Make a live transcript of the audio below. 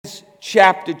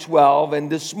chapter 12. And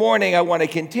this morning I want to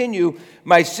continue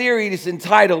my series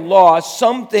entitled Lost.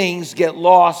 Some things get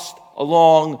lost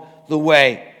along the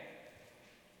way.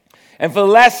 And for the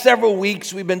last several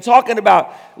weeks, we've been talking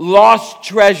about lost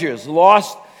treasures,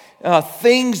 lost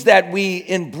things that we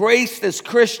embraced as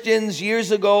Christians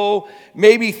years ago,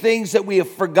 maybe things that we have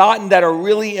forgotten that are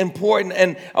really important.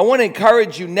 And I want to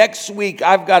encourage you, next week,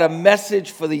 I've got a message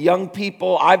for the young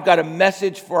people. I've got a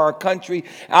message for our country.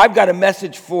 I've got a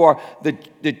message for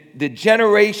the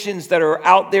generations that are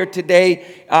out there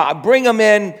today. Bring them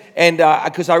in, and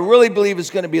because I really believe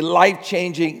it's going to be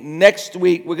life-changing. Next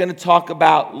week, we're going to talk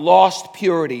about lost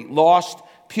purity,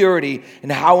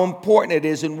 and how important it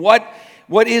is, and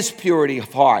what is purity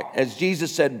of heart? As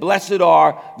Jesus said, blessed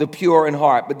are the pure in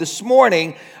heart. But this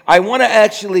morning, I want to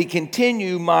actually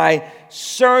continue my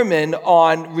sermon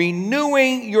on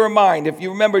renewing your mind. If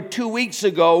you remember 2 weeks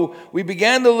ago, we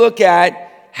began to look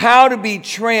at how to be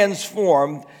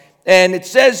transformed. And it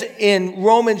says in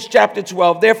Romans chapter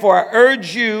 12, therefore I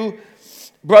urge you,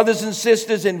 brothers and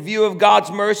sisters, in view of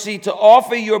God's mercy, to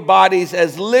offer your bodies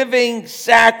as living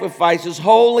sacrifices,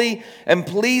 holy and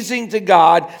pleasing to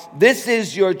God. This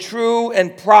is your true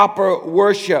and proper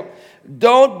worship.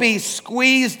 Don't be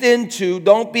squeezed into,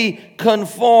 don't be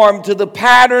conformed to the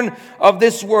pattern of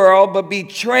this world, but be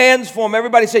transformed.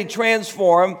 Everybody say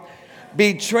transform.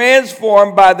 Be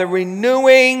transformed by the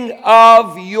renewing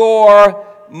of your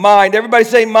mind. Everybody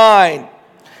say mind.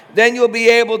 Then you'll be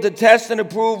able to test and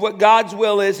approve what God's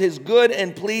will is, his good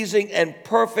and pleasing and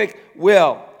perfect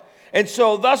will. And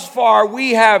so thus far,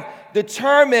 we have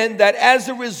determined that as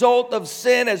a result of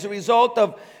sin, as a result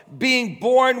of being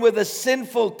born with a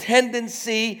sinful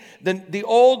tendency, the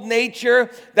old nature,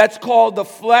 that's called the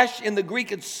flesh. In the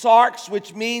Greek, it's sarx,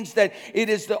 which means that it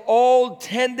is the old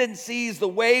tendencies, the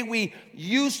way we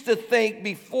used to think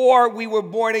before we were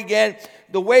born again,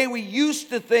 the way we used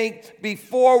to think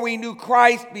before we knew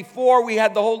Christ, before we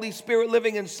had the Holy Spirit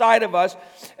living inside of us.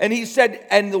 And he said,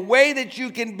 and the way that you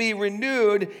can be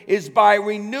renewed is by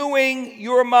renewing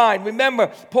your mind. Remember,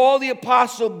 Paul the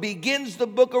Apostle begins the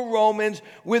book of Romans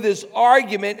with his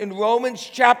argument in Romans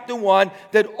chapter 1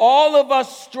 that all of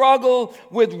us struggle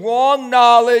with wrong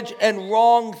knowledge and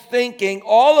wrong thinking.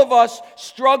 All of us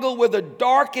struggle with a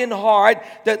darkened heart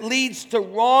that leads to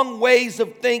wrong ways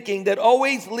of thinking, that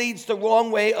always leads to wrong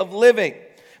way of living.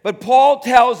 But Paul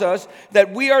tells us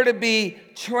that we are to be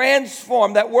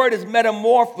transformed. That word is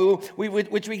metamorpho,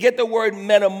 which we get the word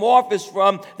metamorphosis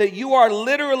from, that you are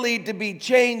literally to be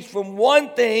changed from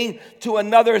one thing to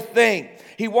another thing.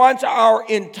 He wants our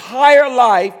entire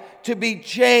life to be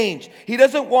changed. He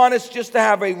doesn't want us just to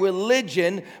have a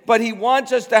religion, but he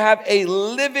wants us to have a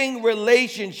living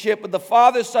relationship with the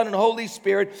Father, Son, and Holy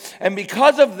Spirit. And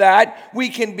because of that, we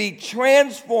can be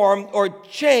transformed or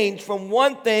changed from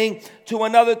one thing to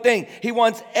another thing. He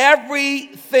wants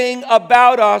everything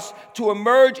about us to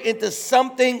emerge into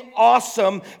something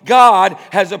awesome. God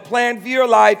has a plan for your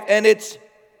life, and it's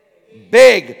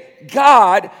big.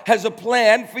 God has a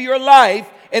plan for your life,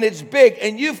 and it's big,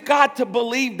 and you've got to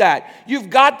believe that. You've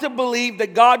got to believe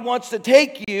that God wants to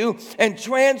take you and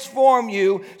transform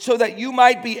you so that you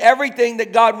might be everything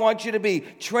that God wants you to be.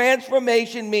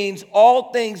 Transformation means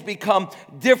all things become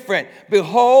different.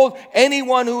 Behold,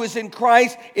 anyone who is in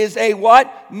Christ is a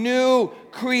what? New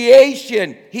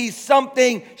creation. He's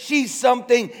something, she's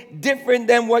something different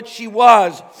than what she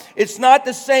was. It's not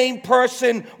the same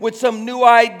person with some new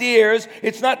ideas.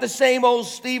 It's not the same old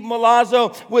Steve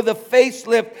Milazzo with a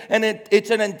facelift, and it's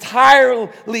an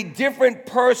entirely different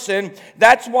person.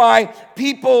 That's why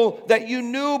people that you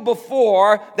knew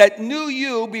before, that knew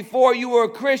you before you were a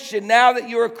Christian, now that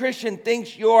you're a Christian,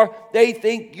 they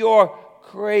think you're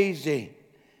crazy.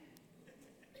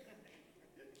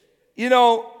 You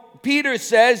know, Peter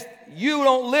says, you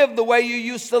don't live the way you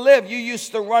used to live. You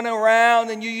used to run around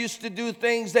and you used to do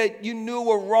things that you knew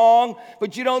were wrong,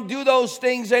 but you don't do those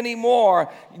things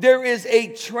anymore. There is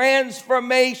a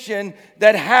transformation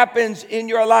that happens in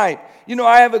your life. You know,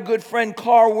 I have a good friend,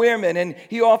 Carl Wehrman, and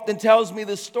he often tells me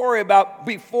the story about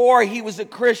before he was a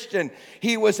Christian,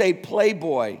 he was a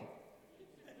playboy.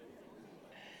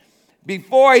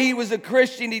 Before he was a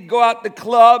Christian, he'd go out to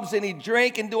clubs and he'd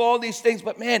drink and do all these things.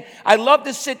 But man, I love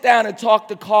to sit down and talk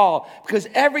to Carl because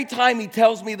every time he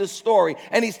tells me the story,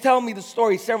 and he's telling me the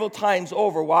story several times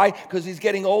over. Why? Because he's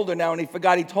getting older now and he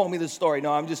forgot he told me the story.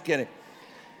 No, I'm just kidding.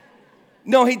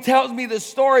 No, he tells me the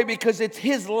story because it's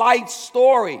his life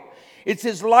story. It's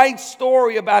his life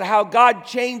story about how God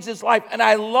changed his life. And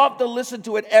I love to listen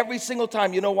to it every single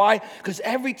time. You know why? Because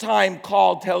every time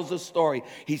Carl tells a story,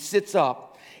 he sits up.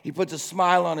 He puts a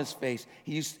smile on his face.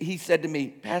 He said to me,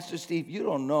 Pastor Steve, you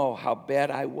don't know how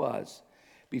bad I was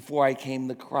before I came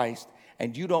to Christ.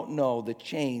 And you don't know the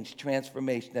change,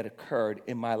 transformation that occurred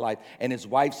in my life. And his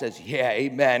wife says, yeah,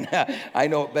 amen. I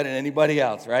know it better than anybody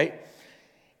else, right?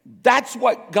 That's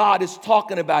what God is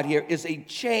talking about here, is a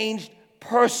changed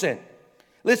person.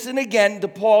 Listen again to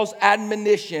Paul's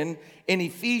admonition in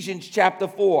Ephesians chapter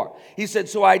 4. He said,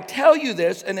 so I tell you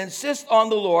this and insist on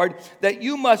the Lord that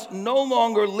you must no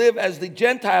longer live as the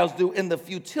Gentiles do in the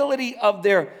futility of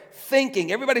their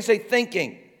thinking. Everybody say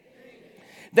thinking.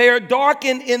 They are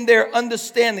darkened in their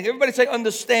understanding. Everybody say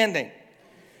understanding.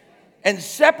 And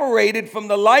separated from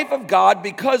the life of God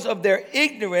because of their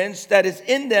ignorance that is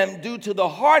in them due to the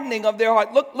hardening of their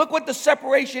heart. Look what the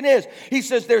separation is. He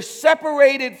says they're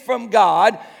separated from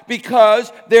God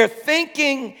because their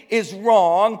thinking is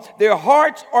wrong, their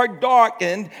hearts are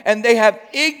darkened, and they have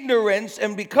ignorance.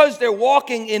 And because they're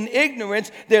walking in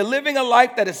ignorance, they're living a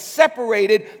life that is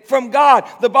separated from God.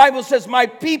 The Bible says, my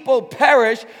people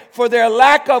perish for their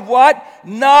lack of what?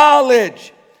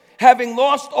 Knowledge. Having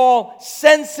lost all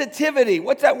sensitivity.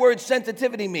 What's that word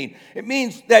sensitivity mean? It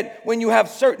means that when you have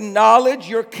certain knowledge,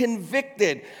 you're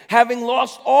convicted. Having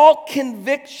lost all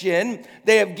conviction,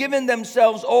 they have given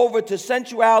themselves over to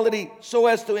sensuality so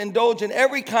as to indulge in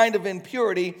every kind of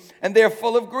impurity, and they're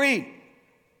full of greed.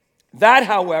 That,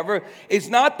 however,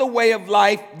 is not the way of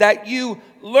life that you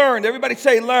learned. Everybody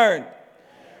say learned.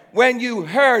 When you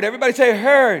heard. Everybody say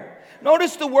heard.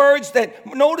 Notice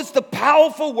the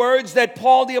powerful words that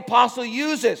Paul the Apostle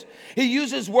uses. He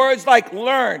uses words like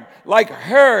learn, like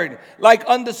heard, like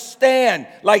understand,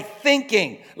 like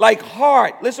thinking, like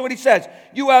heart. Listen to what he says.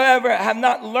 You, however, have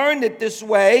not learned it this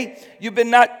way. You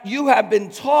have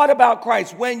been taught about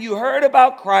Christ. When you heard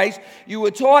about Christ, you were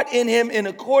taught in him in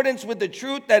accordance with the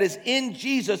truth that is in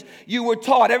Jesus. You were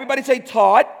taught. Everybody say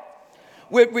taught.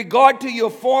 With regard to your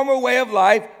former way of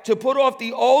life, to put off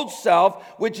the old self,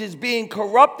 which is being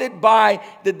corrupted by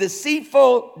the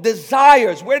deceitful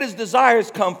desires. Where does desires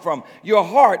come from? Your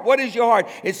heart. What is your heart?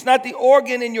 It's not the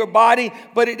organ in your body,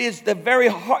 but it is the very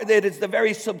heart. It is the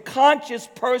very subconscious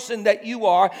person that you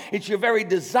are. It's your very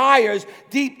desires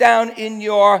deep down in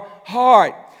your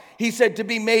heart. He said to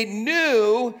be made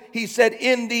new, he said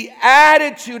in the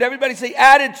attitude. Everybody say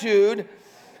attitude.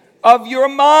 Of your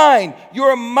mind.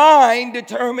 Your mind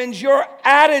determines your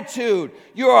attitude.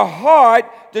 Your heart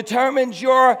determines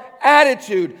your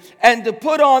attitude. And to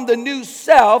put on the new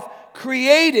self,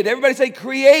 created. Everybody say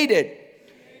created.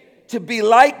 To be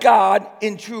like God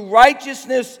in true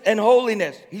righteousness and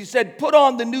holiness. He said, put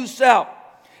on the new self.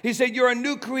 He said, you're a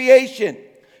new creation.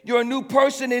 You're a new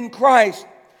person in Christ.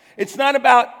 It's not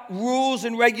about rules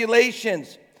and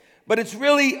regulations, but it's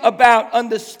really about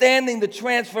understanding the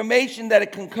transformation that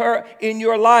can occur in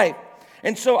your life.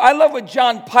 And so I love what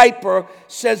John Piper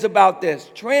says about this.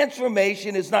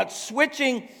 Transformation is not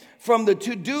switching from the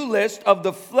to-do list of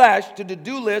the flesh to the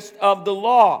do list of the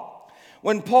law.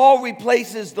 When Paul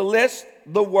replaces the list,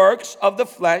 the works of the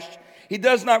flesh, he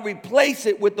does not replace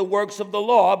it with the works of the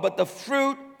law, but the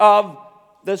fruit of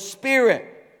the Spirit.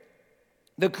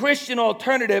 The Christian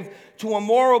alternative to a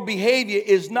moral behavior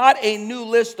is not a new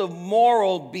list of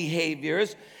moral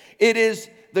behaviors. It is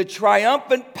the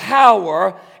triumphant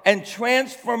power and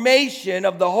transformation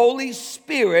of the Holy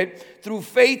Spirit through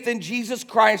faith in Jesus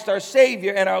Christ, our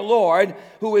Savior and our Lord,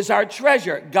 who is our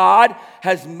treasure. God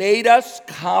has made us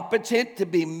competent to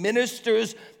be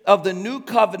ministers of the new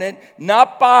covenant,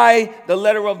 not by the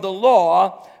letter of the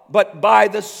law, but by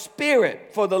the Spirit.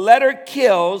 For the letter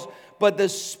kills, but the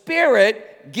Spirit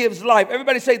gives life.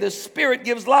 Everybody say the Spirit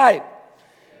gives life.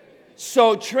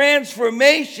 So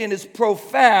transformation is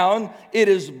profound. It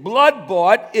is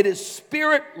blood-bought. It is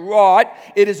spirit-wrought.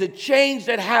 It is a change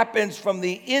that happens from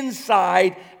the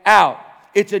inside out.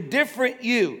 It's a different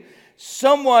you.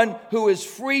 Someone who is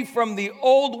free from the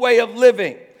old way of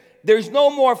living. There's no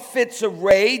more fits of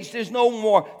rage. There's no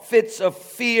more fits of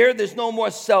fear. There's no more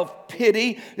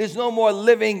self-pity. There's no more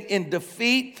living in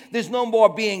defeat. There's no more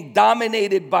being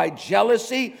dominated by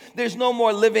jealousy. There's no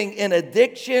more living in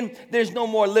addiction. There's no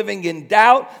more living in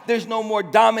doubt. There's no more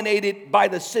dominated by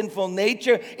the sinful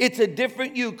nature. It's a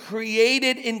different you,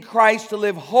 created in Christ to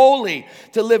live holy,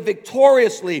 to live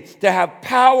victoriously, to have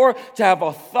power, to have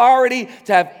authority,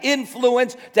 to have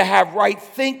influence, to have right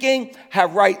thinking,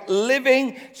 have right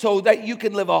living, so that you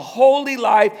can live a holy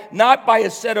life, not by a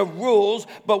set of rules,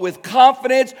 but with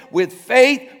confidence, with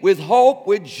faith, with hope,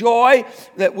 with joy,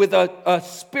 that with a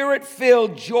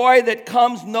spirit-filled joy that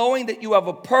comes knowing that you have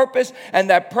a purpose, and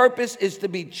that purpose is to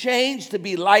be changed, to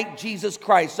be like Jesus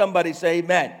Christ. Somebody say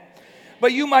amen.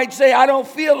 But you might say, I don't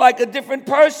feel like a different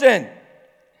person.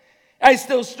 I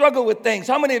still struggle with things.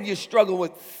 How many of you struggle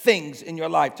with things in your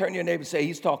life? Turn to your neighbor and say,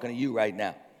 he's talking to you right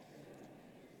now.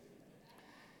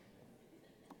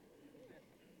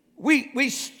 We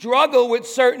struggle with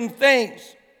certain things.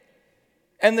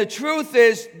 And the truth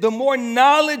is, the more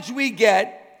knowledge we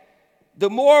get, the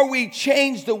more we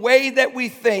change the way that we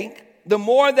think, the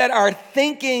more that our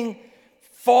thinking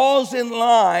falls in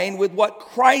line with what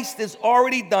Christ has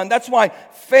already done. That's why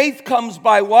faith comes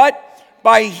by what?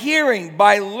 By hearing,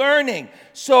 by learning.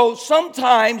 So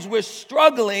sometimes we're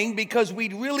struggling because we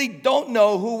really don't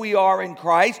know who we are in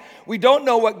Christ. We don't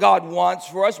know what God wants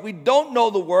for us. We don't know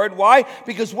the Word. Why?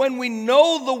 Because when we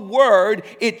know the Word,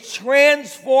 it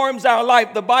transforms our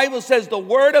life. The Bible says the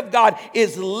Word of God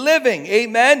is living.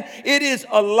 Amen? It is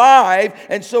alive.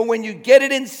 And so when you get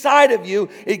it inside of you,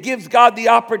 it gives God the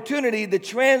opportunity to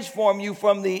transform you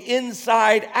from the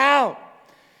inside out.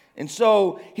 And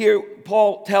so here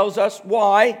Paul tells us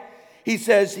why. He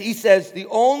says the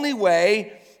only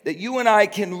way that you and I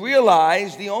can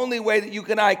realize, the only way that you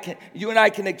and I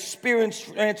can experience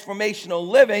transformational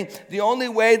living, the only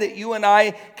way that you and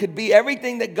I could be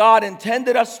everything that God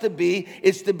intended us to be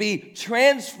is to be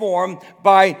transformed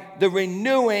by the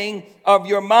renewing of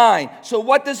your mind. So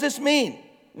what does this mean?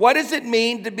 What does it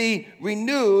mean to be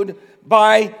renewed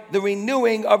by the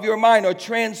renewing of your mind, or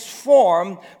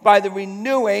transformed by the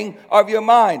renewing of your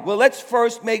mind? Well, let's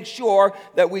first make sure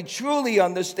that we truly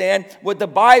understand what the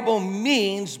Bible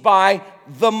means by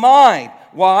the mind.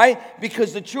 Why?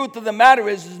 Because the truth of the matter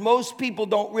is most people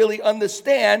don't really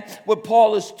understand what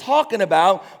Paul is talking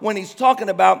about when he's talking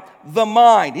about the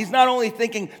mind. He's not only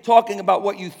talking about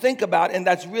what you think about, and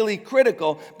that's really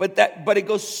critical, but it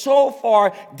goes so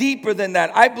far deeper than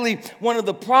that. I believe one of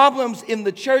the problems in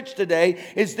the church today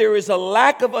is there is a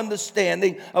lack of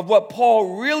understanding of what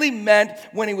Paul really meant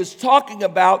when he was talking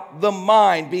about the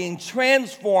mind being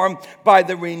transformed by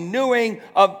the renewing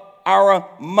of our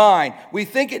mind. We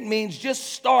think it means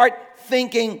just start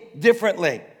thinking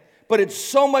differently, but it's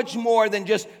so much more than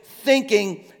just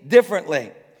thinking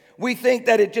differently. We think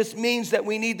that it just means that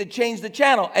we need to change the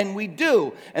channel, and we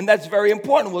do, and that's very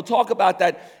important. We'll talk about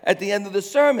that at the end of the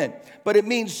sermon, but it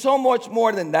means so much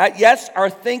more than that. Yes, our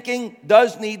thinking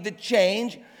does need to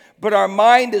change, but our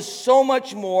mind is so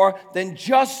much more than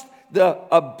just the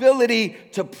ability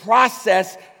to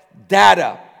process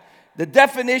data. The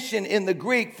definition in the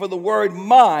Greek for the word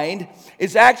mind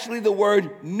is actually the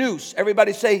word nous.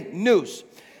 Everybody say nous.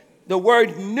 The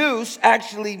word nous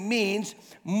actually means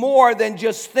more than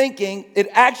just thinking. It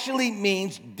actually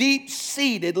means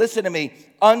deep-seated, listen to me,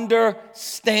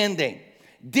 understanding.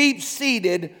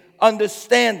 Deep-seated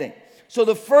understanding. So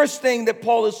the first thing that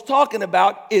Paul is talking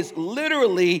about is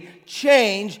literally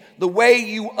change the way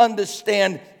you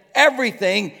understand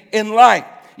everything in life.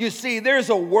 You see, there's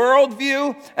a world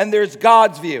view and there's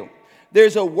God's view.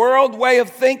 There's a world way of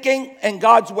thinking and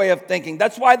God's way of thinking.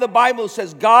 That's why the Bible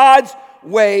says God's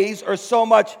ways are so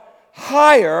much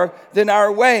higher than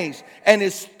our ways, and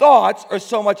his thoughts are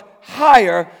so much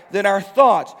higher than our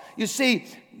thoughts. You see,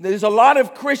 there's a lot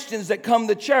of Christians that come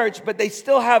to church, but they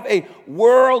still have a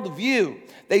world view.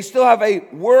 They still have a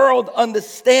world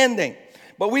understanding.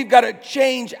 But we've got to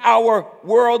change our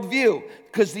worldview,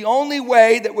 because the only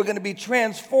way that we're going to be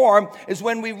transformed is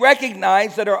when we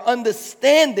recognize that our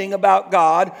understanding about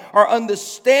God, our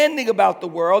understanding about the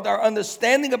world, our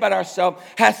understanding about ourselves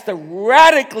has to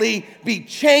radically be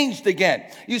changed again.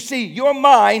 You see, your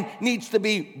mind needs to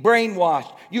be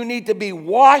brainwashed. You need to be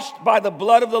washed by the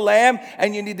blood of the Lamb,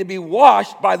 and you need to be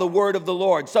washed by the word of the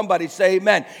Lord. Somebody say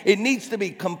amen. It needs to be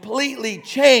completely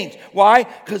changed. Why?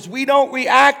 Because we don't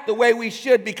react the way we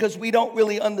should, because we don't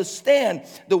really understand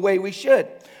the way we should.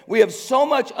 We have so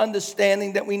much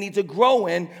understanding that we need to grow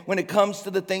in when it comes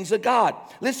to the things of God.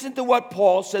 Listen to what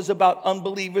Paul says about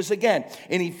unbelievers again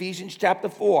in Ephesians chapter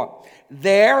 4.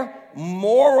 Their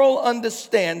moral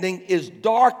understanding is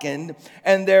darkened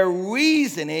and their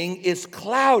reasoning is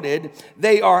clouded.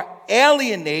 They are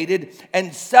alienated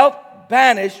and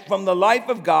banished from the life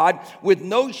of God with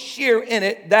no share in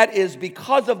it. That is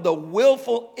because of the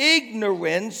willful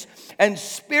ignorance and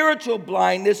spiritual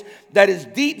blindness that is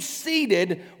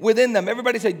deep-seated within them.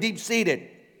 Everybody say deep-seated.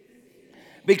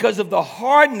 Because of the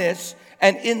hardness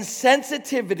and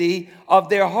insensitivity of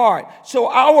their heart. So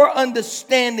our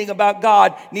understanding about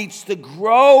God needs to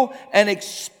grow and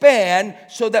expand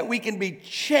so that we can be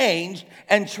changed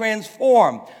and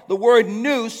transformed. The word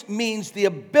nous means the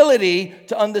ability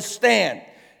to understand.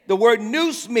 The word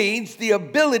nous means the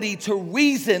ability to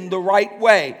reason the right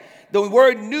way. The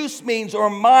word nous means, or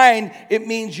mind, it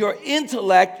means your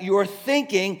intellect, your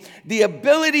thinking, the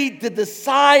ability to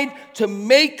decide to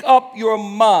make up your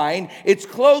mind. It's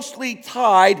closely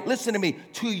tied, listen to me,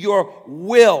 to your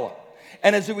will.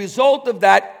 And as a result of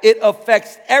that, it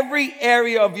affects every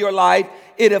area of your life.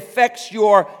 It affects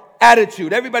your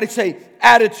attitude. Everybody say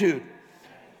attitude,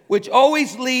 which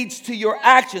always leads to your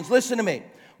actions. Listen to me.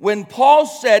 When Paul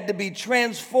said to be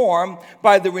transformed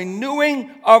by the renewing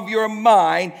of your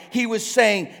mind, he was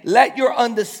saying, let your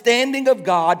understanding of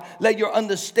God, let your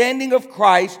understanding of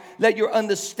Christ, let your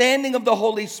understanding of the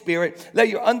Holy Spirit, let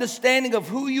your understanding of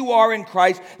who you are in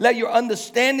Christ, let your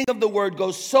understanding of the Word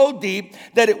go so deep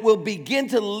that it will begin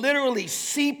to literally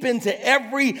seep into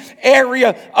every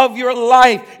area of your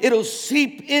life. It'll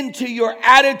seep into your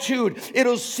attitude.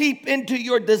 It'll seep into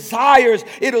your desires.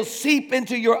 It'll seep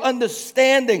into your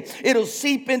understanding. It'll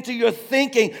seep into your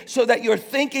thinking so that your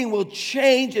thinking will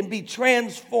change and be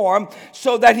transformed,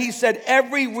 so that he said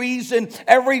every reason,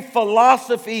 every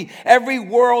philosophy, every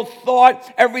world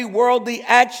thought, every worldly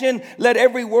action, let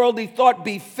every worldly thought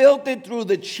be filtered through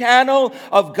the channel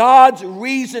of God's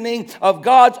reasoning, of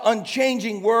God's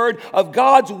unchanging word, of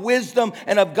God's wisdom,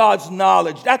 and of God's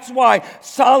knowledge. That's why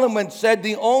Solomon said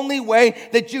the only way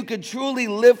that you could truly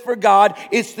live for God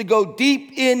is to go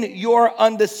deep in your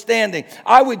understanding.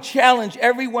 I would challenge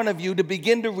every one of you to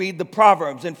begin to read the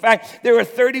Proverbs. In fact, there are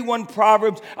 31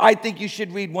 Proverbs. I think you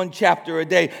should read one chapter a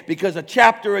day, because a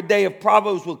chapter a day of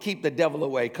Proverbs will keep the devil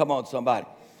away. Come on, somebody.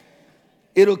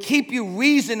 It'll keep you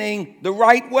reasoning the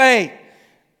right way.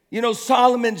 You know,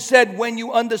 Solomon said, when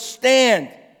you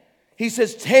understand, he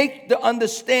says, take the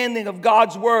understanding of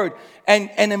God's word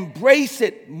and embrace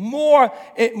it more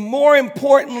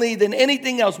importantly than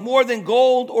anything else, more than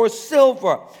gold or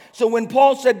silver. So when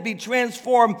Paul said, be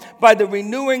transformed by the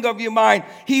renewing of your mind,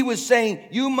 he was saying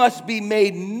you must be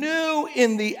made new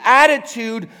in the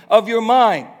attitude of your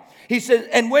mind. He says,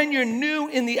 and when you're new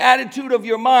in the attitude of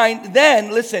your mind,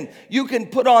 then, listen, you can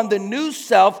put on the new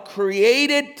self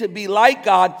created to be like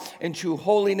God in true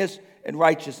holiness and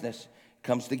righteousness.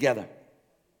 Comes together.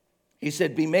 He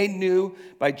said, be made new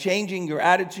by changing your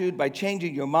attitude, by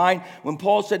changing your mind. When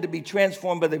Paul said to be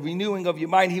transformed by the renewing of your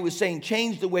mind, he was saying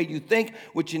change the way you think,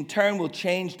 which in turn will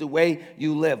change the way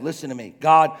you live. Listen to me.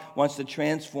 God wants to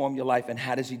transform your life. And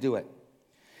how does he do it?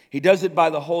 He does it by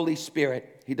the Holy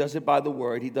Spirit. He does it by the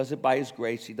Word. He does it by His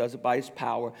grace. He does it by His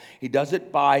power. He does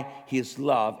it by His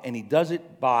love. And He does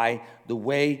it by the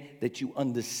way that you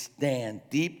understand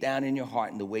deep down in your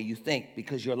heart and the way you think.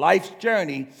 Because your life's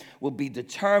journey will be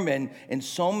determined in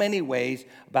so many ways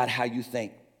about how you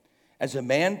think. As a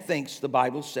man thinks, the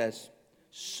Bible says,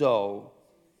 so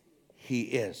he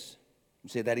is. Let me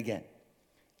say that again.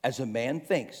 As a man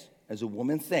thinks, as a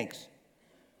woman thinks,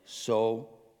 so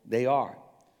they are.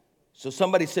 So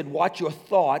somebody said, watch your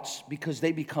thoughts because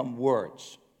they become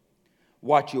words.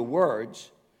 Watch your words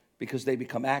because they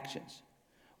become actions.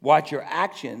 Watch your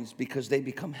actions because they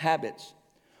become habits.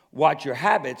 Watch your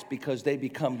habits because they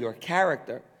become your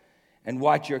character. And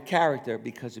watch your character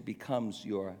because it becomes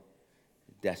your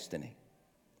destiny.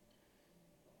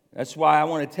 That's why I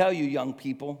want to tell you, young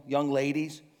people, young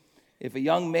ladies, if a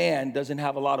young man doesn't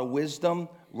have a lot of wisdom,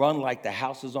 run like the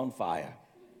house is on fire.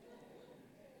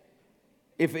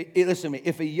 Listen to me,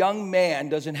 if a young man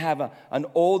doesn't have an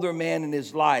older man in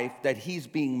his life that he's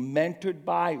being mentored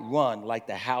by, run like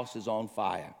the house is on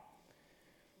fire.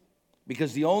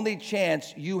 Because the only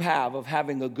chance you have of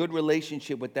having a good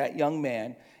relationship with that young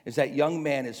man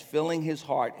is filling his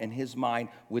heart and his mind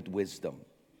with wisdom.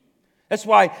 That's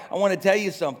why I want to tell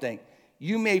you something.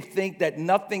 You may think that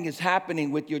nothing is happening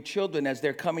with your children as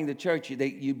they're coming to church.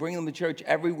 You bring them to church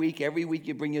every week. Every week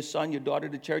you bring your son, your daughter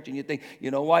to church, and you think, you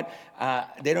know what?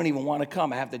 They don't even want to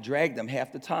come. I have to drag them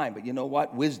half the time. But you know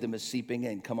what? Wisdom is seeping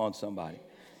in. Come on, somebody.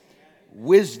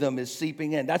 Wisdom is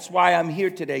seeping in. That's why I'm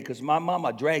here today, because my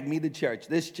mama dragged me to church,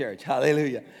 this church.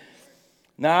 Hallelujah.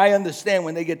 Now, I understand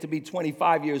when they get to be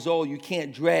 25 years old, you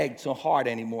can't drag so hard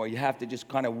anymore. You have to just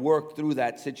kind of work through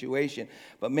that situation.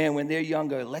 But, man, when they're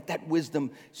younger, let that wisdom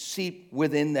seep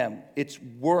within them. It's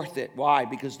worth it. Why?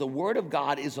 Because the Word of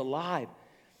God is alive,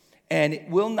 and it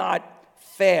will not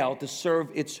fail to serve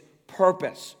its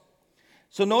purpose.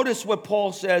 So notice what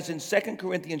Paul says in 2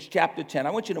 Corinthians chapter 10.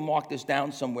 I want you to mark this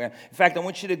down somewhere. In fact, I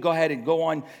want you to go ahead and go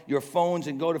on your phones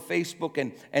and go to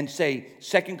Facebook and say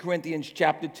 2 Corinthians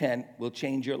chapter 10 will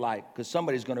change your life, because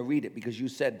somebody's going to read it because you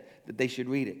said that they should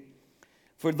read it.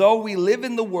 For though we live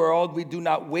in the world, we do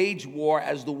not wage war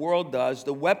as the world does.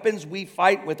 The weapons we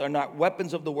fight with are not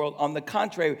weapons of the world. On the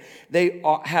contrary, they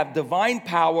have divine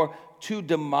power to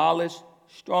demolish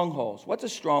strongholds. What's a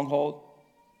stronghold?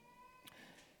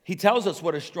 He tells us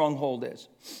what a stronghold is.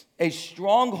 A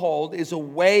stronghold is a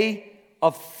way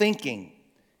of thinking.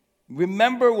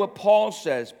 Remember what Paul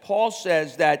says. Paul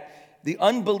says that the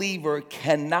unbeliever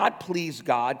cannot please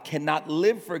God, cannot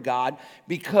live for God,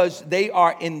 because they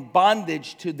are in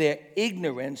bondage to their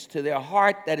ignorance, to their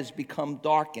heart that has become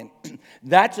darkened.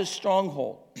 That's a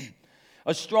stronghold.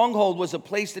 A stronghold was a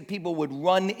place that people would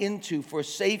run into for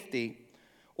safety,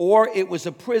 or it was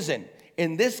a prison.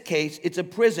 In this case, it's a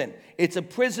prison. It's a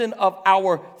prison of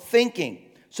our thinking.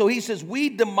 So he says, we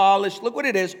demolish, look what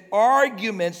it is,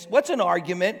 arguments. What's an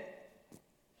argument?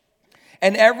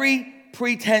 And every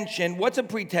pretension, what's a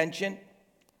pretension?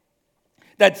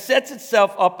 That sets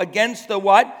itself up against the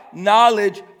what?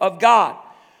 Knowledge of God.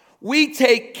 We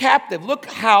take captive. Look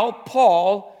how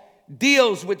Paul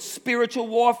deals with spiritual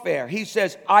warfare. He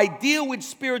says, I deal with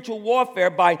spiritual warfare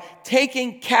by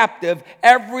taking captive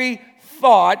every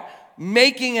thought,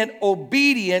 making it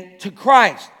obedient to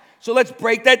Christ. So let's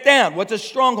break that down. What's a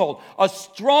stronghold? A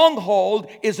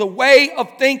stronghold is a way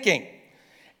of thinking.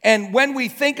 And when we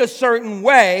think a certain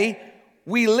way,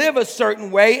 we live a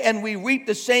certain way, and we reap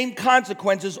the same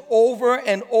consequences over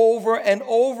and over and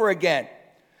over again.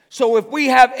 So if we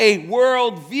have a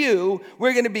worldview,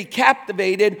 we're going to be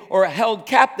captivated or held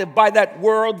captive by that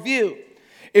worldview.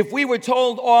 If we were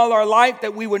told all our life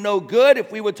that we were no good,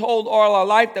 if we were told all our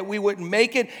life that we wouldn't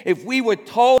make it, if we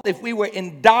were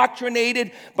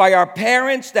indoctrinated by our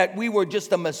parents that we were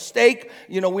just a mistake,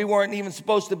 we weren't even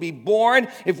supposed to be born,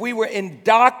 if we were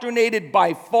indoctrinated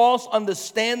by false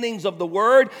understandings of the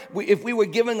word, if we were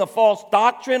given a false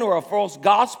doctrine or a false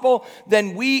gospel,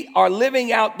 then we are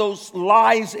living out those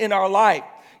lies in our life.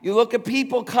 You look at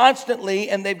people constantly,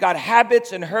 and they've got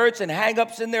habits and hurts and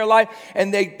hang-ups in their life,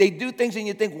 and they do things, and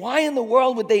you think, why in the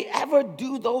world would they ever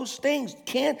do those things?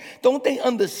 Don't they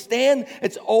understand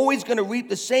it's always going to reap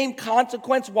the same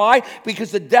consequence? Why? Because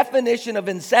the definition of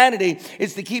insanity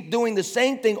is to keep doing the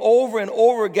same thing over and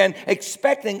over again,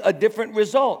 expecting a different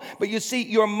result. But you see,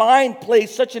 your mind plays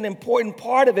such an important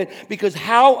part of it, because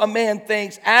how a man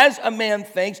thinks, as a man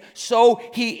thinks, so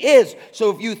he is. So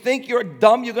if you think you're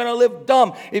dumb, you're going to live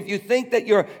dumb. If you think that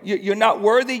you're not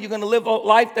worthy, you're going to live a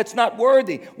life that's not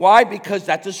worthy. Why? Because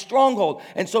that's a stronghold.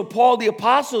 And so Paul the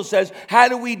Apostle says, how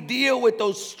do we deal with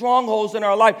those strongholds in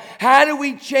our life? How do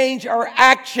we change our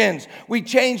actions? We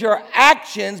change our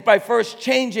actions by first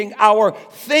changing our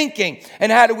thinking.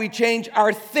 And how do we change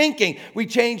our thinking? We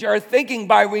change our thinking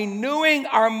by renewing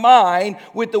our mind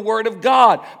with the Word of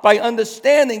God, by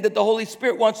understanding that the Holy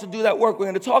Spirit wants to do that work. We're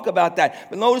going to talk about that.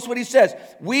 But notice what he says.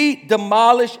 We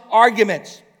demolish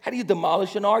arguments. How do you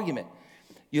demolish an argument?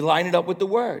 You line it up with the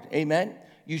Word. Amen?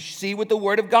 You see what the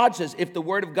Word of God says. If the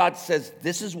Word of God says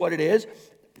this is what it is,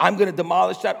 I'm going to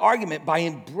demolish that argument by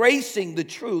embracing the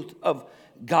truth of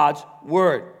God's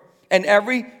Word. And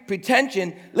every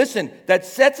pretension, listen, that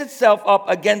sets itself up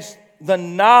against the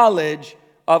knowledge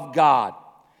of God.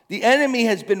 The enemy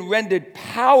has been rendered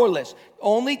powerless.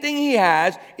 Only thing he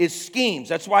has is schemes.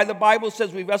 That's why the Bible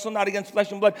says we wrestle not against flesh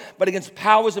and blood, but against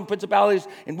powers and principalities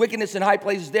and wickedness in high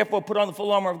places. Therefore, put on the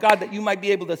full armor of God that you might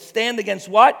be able to stand against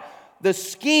what? The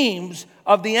schemes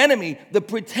of the enemy, the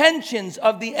pretensions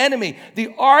of the enemy,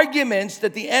 the arguments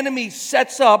that the enemy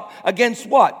sets up against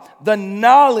what? The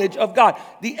knowledge of God.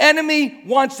 The enemy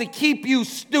wants to keep you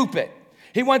stupid.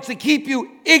 He wants to keep you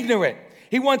ignorant.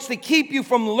 He wants to keep you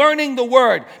from learning the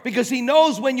Word, because he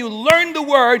knows when you learn the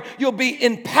Word, you'll be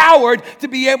empowered to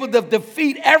be able to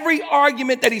defeat every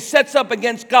argument that he sets up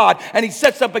against God and he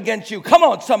sets up against you. Come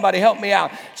on, somebody, help me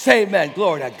out. Say amen.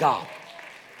 Glory to God.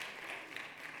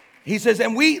 He says,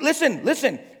 and we,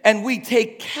 listen, and we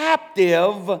take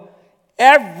captive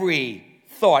every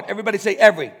thought. Everybody say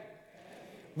every.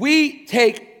 We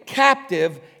take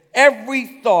captive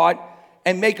every thought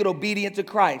and make it obedient to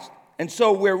Christ. And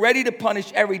so we're ready to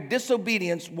punish every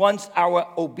disobedience once our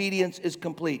obedience is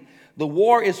complete. The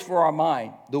war is for our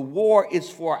mind. The war is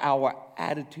for our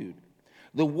attitude.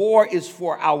 The war is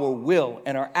for our will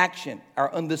and our action,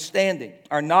 our understanding,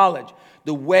 our knowledge.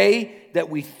 The way that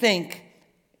we think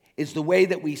is the way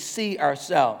that we see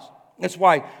ourselves. That's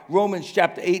why Romans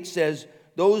chapter 8 says,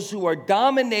 those who are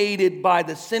dominated by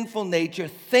the sinful nature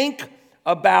think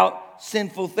about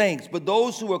sinful things. But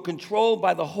those who are controlled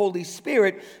by the Holy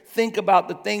Spirit think about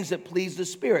the things that please the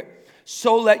Spirit.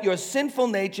 So let your sinful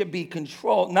nature be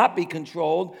controlled, not be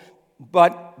controlled,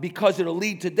 but because it'll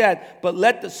lead to death. But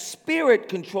let the Spirit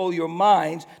control your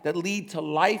minds that lead to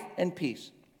life and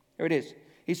peace. Here it is.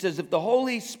 He says, if the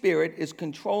Holy Spirit is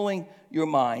controlling your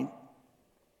mind,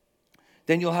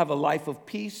 then you'll have a life of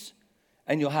peace,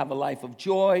 and you'll have a life of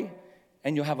joy,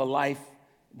 and you'll have a life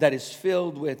that is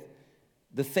filled with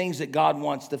the things that God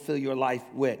wants to fill your life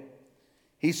with.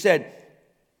 He said,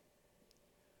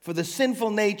 for the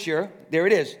sinful nature, there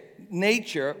it is,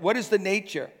 nature. What is the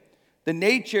nature? The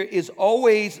nature is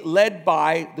always led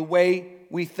by the way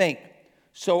we think.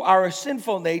 So our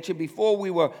sinful nature, before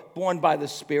we were born by the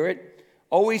Spirit,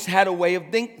 always had a way of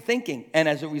thinking, and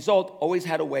as a result, always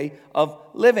had a way of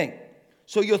living.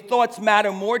 So your thoughts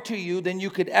matter more to you than you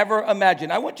could ever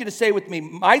imagine. I want you to say with me,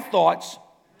 my thoughts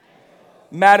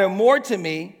matter more to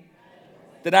me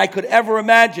than I could ever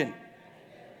imagine.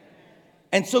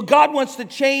 And so God wants to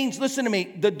change, listen to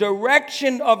me, the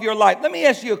direction of your life. Let me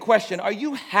ask you a question. Are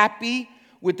you happy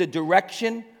with the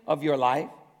direction of your life?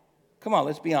 Come on,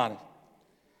 let's be honest.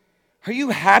 Are you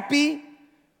happy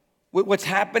with what's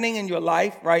happening in your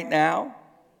life right now?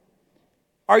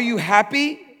 Are you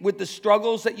happy with the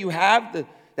struggles that you have,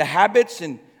 the habits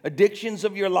and addictions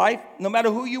of your life? No matter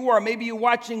who you are, maybe you're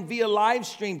watching via live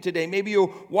stream today. Maybe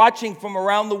you're watching from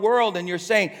around the world and you're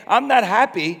saying, I'm not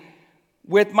happy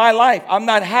with my life. I'm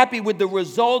not happy with the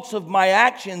results of my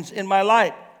actions in my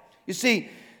life. You see,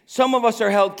 some of us are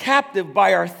held captive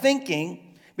by our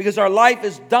thinking because our life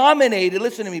is dominated,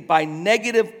 listen to me, by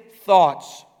negative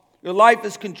thoughts. Your life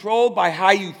is controlled by how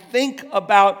you think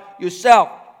about yourself.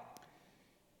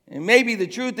 And maybe the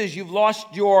truth is you've lost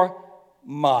your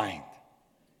mind.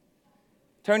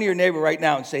 Turn to your neighbor right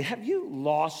now and say, have you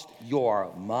lost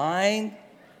your mind?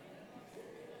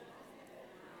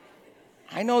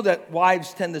 I know that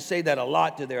wives tend to say that a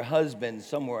lot to their husbands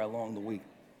somewhere along the week.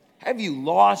 Have you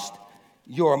lost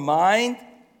your mind?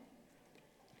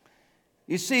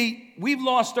 You see, we've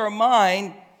lost our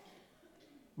mind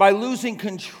by losing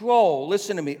control,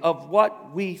 listen to me, of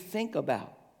what we think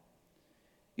about.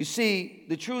 You see,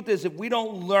 the truth is if we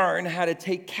don't learn how to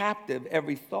take captive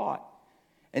every thought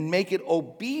and make it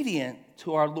obedient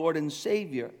to our Lord and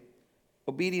Savior,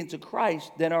 obedient to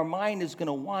Christ, then our mind is going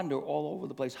to wander all over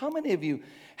the place. How many of you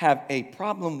have a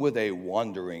problem with a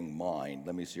wandering mind?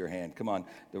 Let me see your hand. Come on.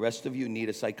 The rest of you need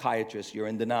a psychiatrist. You're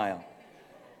in denial.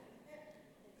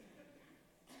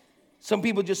 Some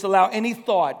people just allow any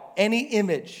thought, any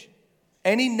image,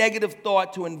 any negative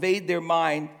thought to invade their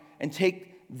mind and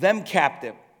take them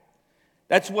captive.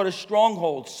 That's what a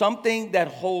stronghold, something that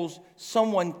holds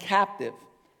someone captive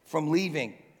from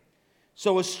leaving.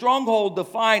 So a stronghold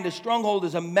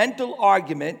is a mental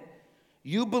argument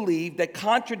you believe that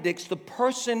contradicts the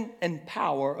person and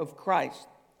power of Christ.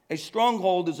 A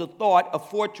stronghold is a thought, a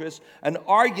fortress, an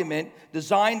argument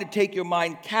designed to take your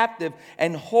mind captive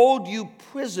and hold you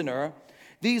prisoner.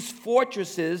 These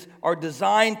fortresses are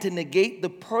designed to negate the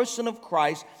person of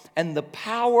Christ and the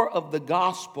power of the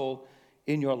gospel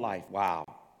in your life. Wow.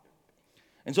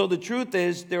 And so the truth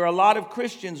is, there are a lot of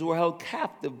Christians who are held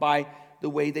captive by the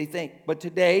way they think. But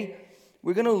today,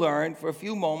 we're going to learn for a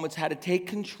few moments how to take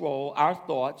control, our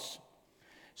thoughts,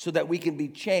 so that we can be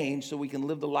changed, so we can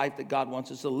live the life that God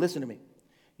wants us to. Listen to me.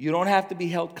 You don't have to be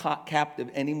held captive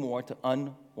anymore to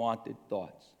unwanted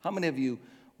thoughts. How many of you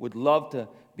would love to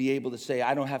be able to say,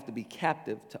 I don't have to be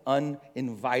captive to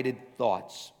uninvited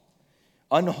thoughts,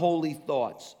 unholy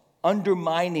thoughts,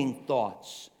 undermining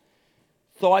thoughts,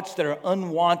 thoughts that are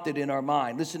unwanted in our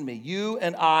mind? Listen to me. You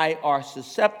and I are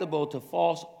susceptible to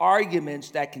false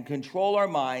arguments that can control our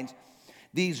minds.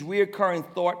 These recurring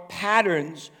thought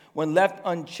patterns, when left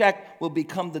unchecked, will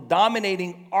become the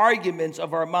dominating arguments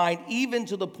of our mind, even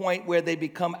to the point where they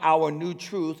become our new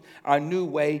truth, our new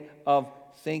way of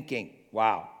thinking.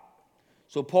 Wow.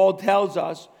 So Paul tells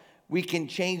us we can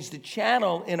change the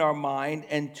channel in our mind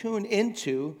and tune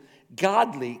into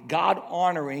godly,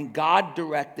 God-honoring,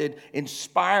 God-directed,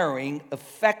 inspiring,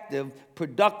 effective,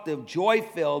 productive,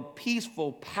 joy-filled,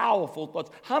 peaceful, powerful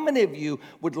thoughts. How many of you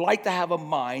would like to have a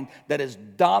mind that is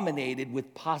dominated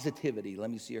with positivity?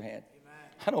 Let me see your hand. Amen.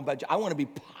 I don't know about you. I want to be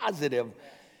positive.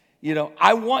 You know,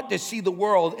 I want to see the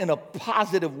world in a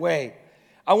positive way.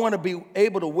 I want to be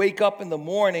able to wake up in the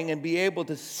morning and be able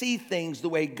to see things the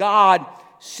way God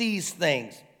sees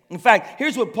things. In fact,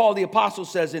 here's what Paul the Apostle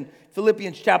says in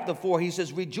Philippians chapter 4. He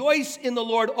says, rejoice in the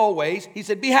Lord always. He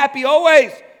said, be happy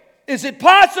always. Is it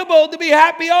possible to be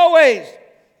happy always?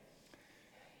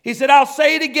 He said, I'll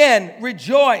say it again,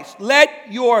 rejoice. Let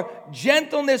your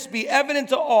gentleness be evident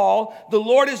to all. The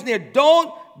Lord is near.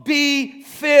 Don't be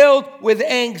filled with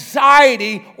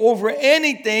anxiety over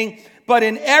anything, but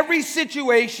in every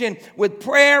situation, with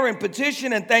prayer and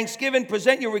petition and thanksgiving,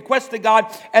 present your requests to God,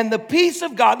 and the peace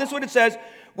of God, that's what it says,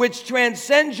 which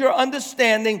transcends your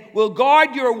understanding, will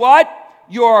guard your what?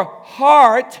 Your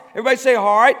heart. Everybody say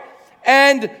heart.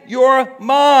 And your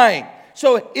mind.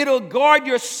 So it'll guard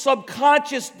your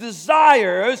subconscious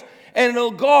desires, and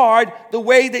it'll guard the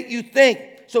way that you think.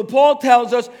 So Paul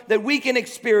tells us that we can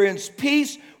experience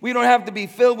peace. We don't have to be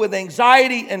filled with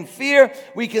anxiety and fear.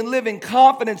 We can live in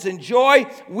confidence and joy.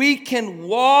 We can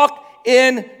walk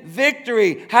in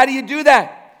victory. How do you do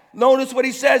that? Notice what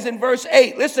he says in verse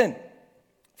 8. Listen.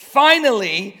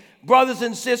 Finally, brothers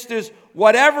and sisters,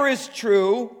 whatever is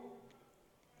true,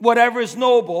 whatever is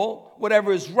noble,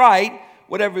 whatever is right,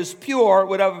 whatever is pure,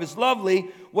 whatever is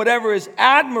lovely, whatever is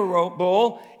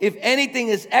admirable, if anything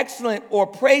is excellent or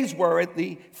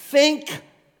praiseworthy, think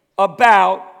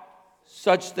about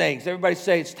such things. Everybody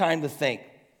say it's time to think.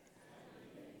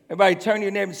 Everybody turn to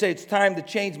your neighbor and say it's time to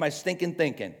change my stinking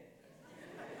thinking.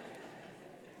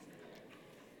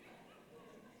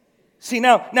 See,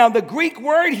 now the Greek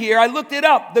word here, I looked it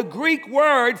up. The Greek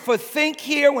word for think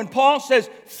here, when Paul says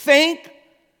think,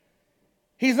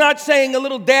 he's not saying a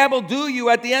little dabble do you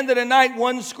at the end of the night,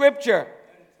 one scripture.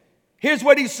 Here's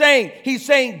what he's saying. He's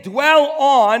saying dwell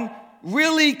on,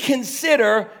 really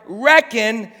consider,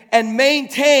 reckon, and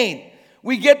maintain.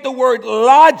 We get the word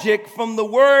logic from the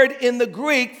word in the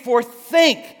Greek for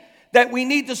think. That we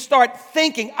need to start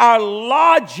thinking. Our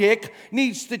logic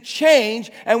needs to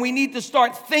change, and we need to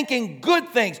start thinking good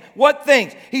things. What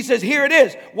things? He says, here it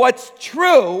is. What's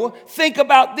true, think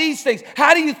about these things.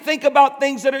 How do you think about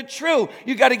things that are true?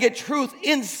 You got to get truth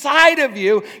inside of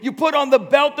you. You put on the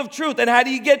belt of truth. And how do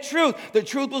you get truth? The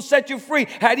truth will set you free.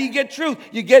 How do you get truth?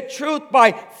 You get truth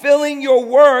by filling your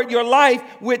word, your life,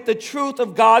 with the truth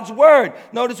of God's word.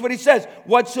 Notice what he says.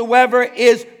 Whatsoever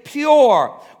is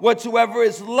pure, whatsoever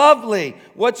is lovely,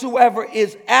 whatsoever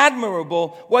is admirable,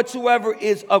 whatsoever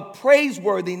is of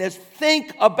praiseworthiness,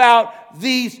 think about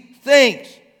these things.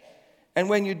 And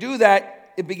when you do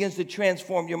that, it begins to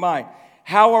transform your mind.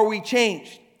 How are we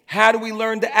changed? How do we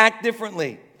learn to act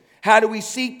differently? How do we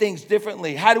see things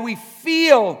differently? How do we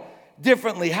feel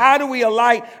differently? How do we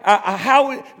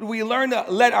how do we learn to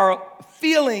let our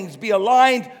feelings be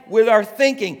aligned with our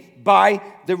thinking? By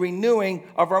the renewing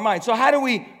of our mind. So how do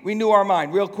we renew our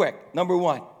mind? Real quick. Number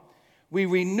one, we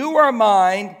renew our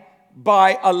mind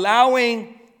by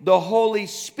allowing the Holy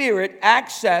Spirit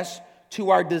access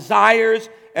to our desires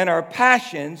and our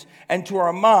passions and to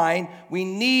our mind. We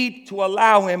need to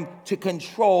allow him to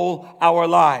control our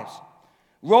lives.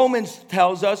 Romans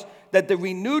tells us that the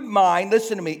renewed mind,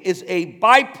 listen to me, is a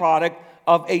byproduct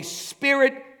of a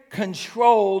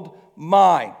spirit-controlled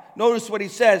mind. Notice what he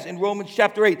says in Romans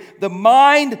chapter 8. The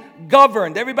mind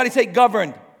governed. Everybody say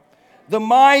governed. The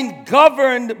mind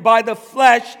governed by the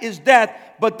flesh is death,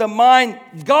 but the mind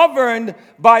governed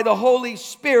by the Holy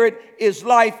Spirit is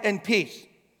life and peace.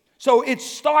 So it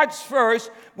starts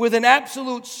first with an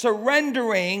absolute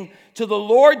surrendering to the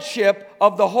lordship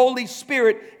of the Holy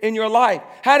Spirit in your life.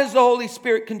 How does the Holy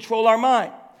Spirit control our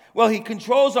mind? Well, he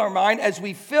controls our mind. As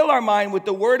we fill our mind with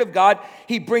the Word of God,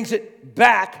 he brings it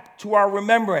back to our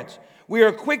remembrance. We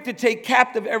are quick to take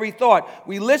captive every thought.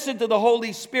 We listen to the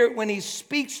Holy Spirit when he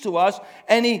speaks to us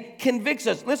and he convicts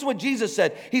us. Listen what Jesus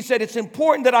said. He said, it's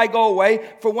important that I go away,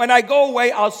 for when I go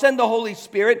away, I'll send the Holy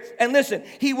Spirit. And listen,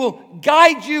 he will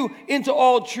guide you into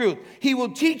all truth. He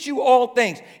will teach you all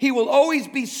things. He will always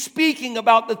be speaking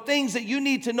about the things that you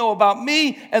need to know about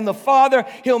me and the Father.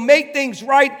 He'll make things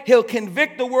right. He'll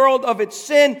convict the world of its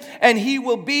sin, and he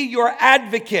will be your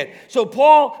advocate. So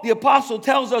Paul, the apostle,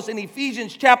 tells us in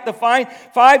Ephesians chapter 5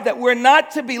 that we're not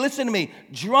to be, listen to me,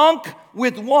 drunk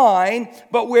with wine,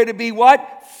 but we're to be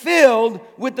what? Filled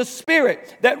with the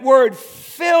Spirit. That word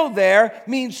filled there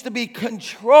means to be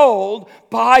controlled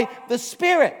by the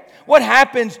Spirit. What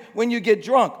happens when you get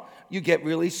drunk? You get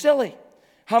really silly.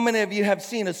 How many of you have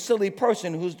seen a silly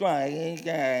person who's drunk?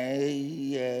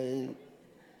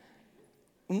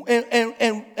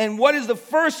 And what is the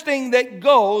first thing that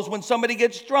goes when somebody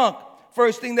gets drunk?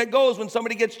 First thing that goes when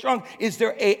somebody gets drunk is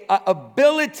their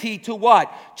ability to what?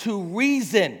 To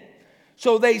reason.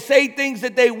 So they say things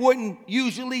that they wouldn't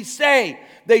usually say.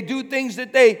 They do things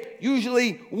that they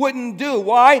usually wouldn't do.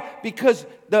 Why? Because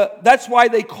that's why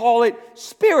they call it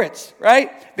spirits,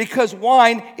 right? Because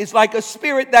wine is like a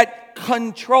spirit that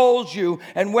controls you.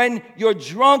 And when you're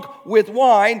drunk with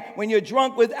wine, when you're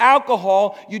drunk with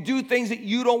alcohol, you do things that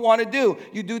you don't want to do.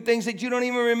 You do things that you don't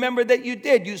even remember that you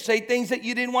did. You say things that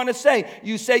you didn't want to say.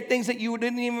 You say things that you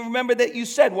didn't even remember that you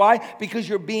said. Why? Because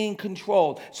you're being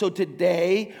controlled. So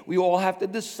today, we all have to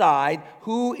decide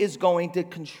who is going to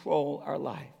control our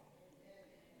life.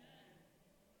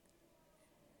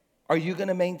 Are you going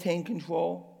to maintain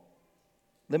control?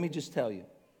 Let me just tell you.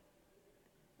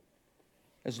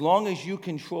 As long as you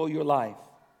control your life,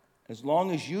 as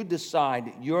long as you decide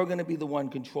that you're going to be the one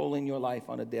controlling your life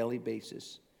on a daily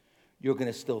basis, you're going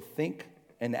to still think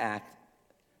and act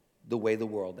the way the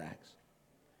world acts.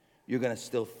 you're going to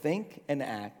still think and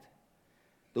act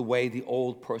the way the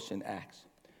old person acts.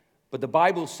 But the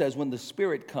Bible says when the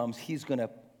Spirit comes, he's going to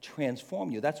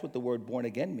transform you. That's what the word born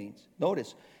again means.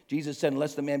 Notice, Jesus said,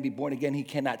 unless the man be born again, he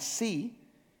cannot see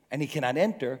and he cannot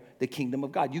enter the kingdom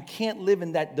of God. You can't live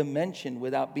in that dimension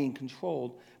without being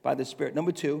controlled by the Spirit.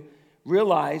 Number two,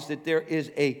 realize that there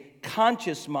is a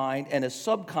conscious mind and a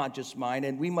subconscious mind,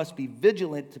 and we must be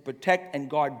vigilant to protect and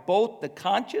guard both the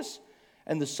conscious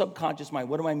and the subconscious mind.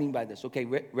 What do I mean by this? Okay,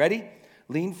 ready?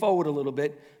 Lean forward a little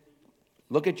bit.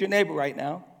 Look at your neighbor right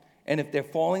now. And if they're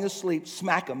falling asleep,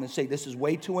 smack them and say, this is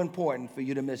way too important for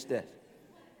you to miss this.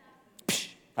 Psh,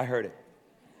 I heard it.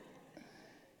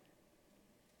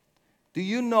 Do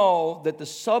you know that the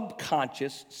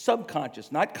subconscious,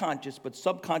 not conscious, but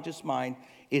subconscious mind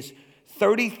is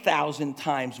 30,000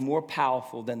 times more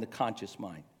powerful than the conscious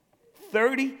mind?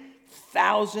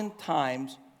 30,000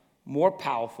 times more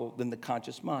powerful than the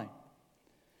conscious mind.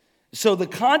 So the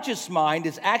conscious mind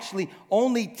is actually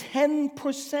only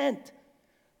 10%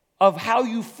 of how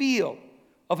you feel,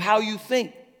 of how you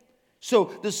think.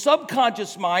 So the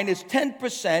subconscious mind is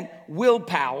 10%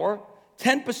 willpower,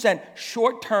 10%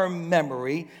 short-term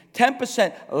memory,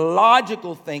 10%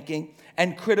 logical thinking,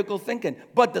 and critical thinking.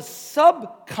 But the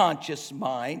subconscious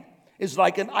mind is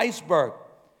like an iceberg.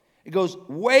 It goes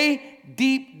way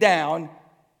deep down,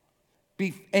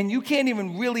 and you can't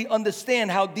even really understand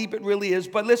how deep it really is.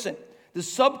 But listen, the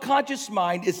subconscious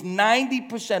mind is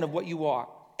 90% of what you are.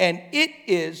 And it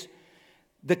is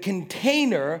the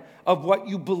container of what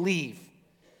you believe.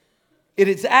 It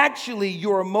is actually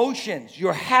your emotions,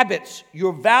 your habits,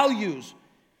 your values,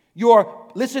 your,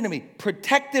 listen to me,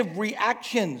 protective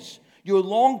reactions, your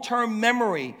long-term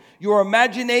memory, your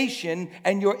imagination,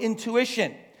 and your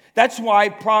intuition. That's why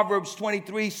Proverbs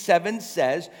 23:7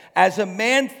 says, as a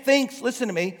man thinks, listen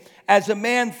to me, as a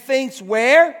man thinks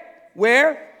where?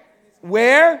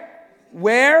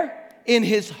 In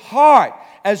his heart.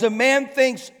 As a man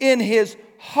thinks in his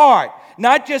heart,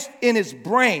 not just in his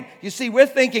brain. You see, we're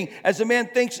thinking as a man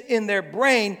thinks in their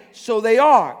brain, so they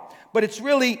are. But it's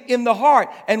really in the heart.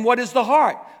 And what is the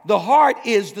heart? The heart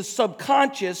is the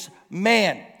subconscious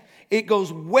man. It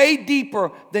goes way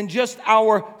deeper than just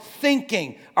our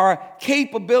thinking, our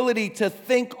capability to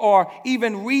think or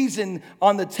even reason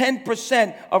on the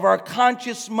 10% of our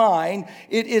conscious mind.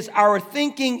 It is our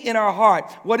thinking in our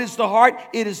heart. What is the heart?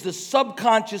 It is the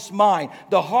subconscious mind.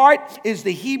 The heart is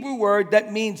the Hebrew word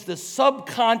that means the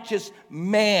subconscious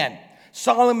man.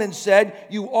 Solomon said,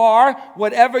 you are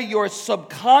whatever your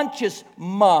subconscious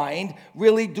mind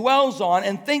really dwells on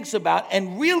and thinks about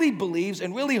and really believes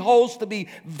and really holds to be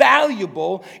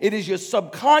valuable. It is your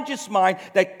subconscious mind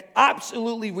that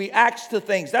absolutely reacts to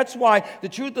things. That's why the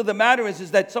truth of the matter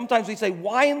is that sometimes we say,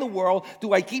 why in the world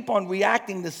do I keep on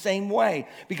reacting the same way?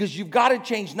 Because you've got to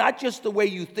change not just the way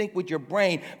you think with your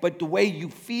brain, but the way you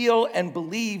feel and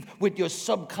believe with your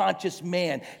subconscious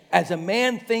man. As a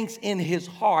man thinks in his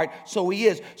heart, so he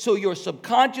is. So your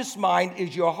subconscious mind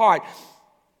is your heart.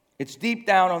 It's deep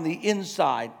down on the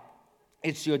inside.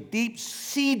 It's your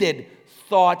deep-seated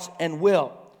thoughts and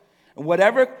will. And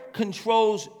whatever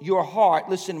controls your heart,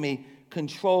 listen to me,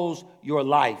 controls your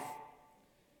life.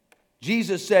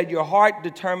 Jesus said your heart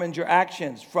determines your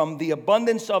actions. From the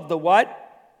abundance of the what?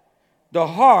 The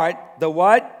heart, the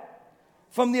what?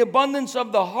 From the abundance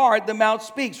of the heart, the mouth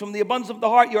speaks. From the abundance of the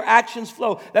heart, your actions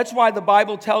flow. That's why the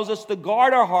Bible tells us to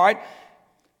guard our heart,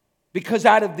 because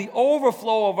out of the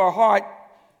overflow of our heart,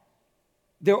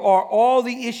 there are all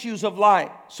the issues of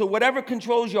life. So whatever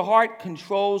controls your heart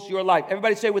controls your life.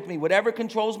 Everybody say with me, whatever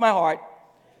controls my heart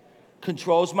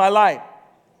controls my life.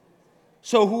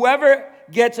 So whoever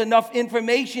gets enough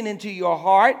information into your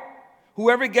heart,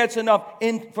 whoever gets enough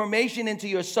information into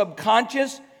your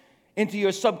subconscious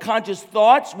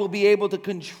thoughts will be able to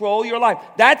control your life.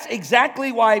 That's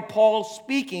exactly why Paul's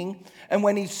speaking, and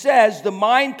when he says the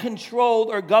mind controlled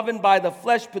or governed by the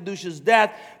flesh produces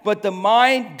death, but the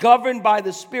mind governed by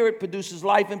the Spirit produces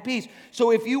life and peace.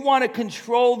 So if you want to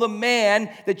control the man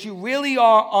that you really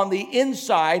are on the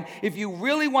inside, if you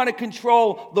really want to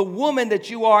control the woman that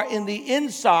you are in the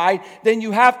inside, then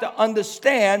you have to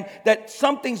understand that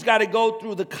something's got to go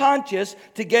through the conscious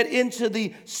to get into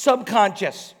the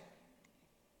subconscious.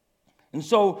 And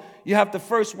so you have to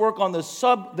first work on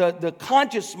the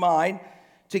conscious mind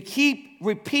to keep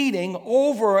repeating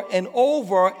over and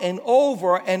over and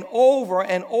over and over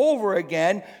and over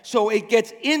again so it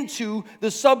gets into the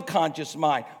subconscious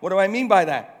mind. What do I mean by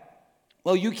that?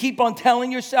 Well, you keep on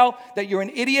telling yourself that you're an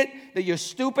idiot, that you're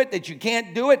stupid, that you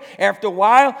can't do it. After a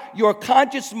while, your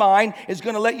conscious mind is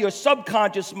going to let your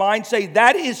subconscious mind say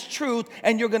that is truth,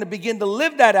 and you're going to begin to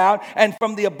live that out. And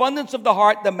from the abundance of the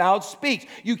heart, the mouth speaks.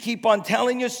 You keep on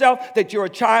telling yourself that you're a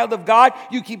child of God.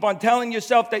 You keep on telling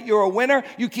yourself that you're a winner.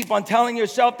 You keep on telling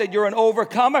yourself that you're an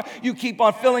overcomer. You keep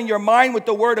on filling your mind with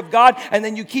the Word of God, and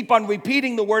then you keep on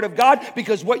repeating the Word of God,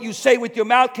 because what you say with your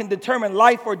mouth can determine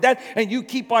life or death, and you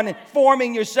keep on informing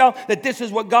yourself that this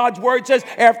is what God's word says.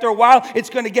 After a while, it's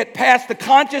going to get past the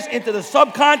conscious into the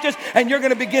subconscious, and you're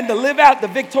going to begin to live out the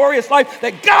victorious life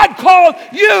that God called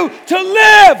you to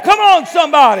live. Come on,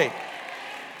 somebody.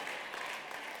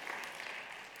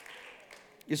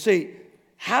 You see,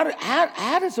 how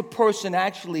does a person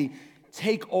actually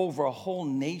take over a whole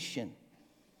nation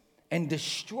and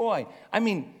destroy? I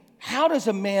mean, how does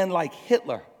a man like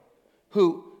Hitler,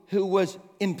 who was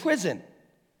in prison,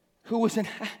 who was an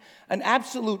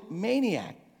absolute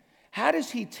maniac, how does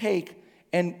he take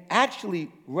and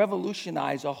actually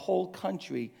revolutionize a whole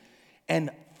country, and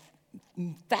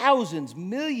thousands,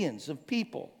 millions of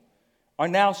people are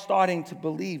now starting to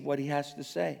believe what he has to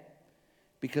say?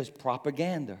 Because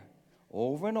propaganda,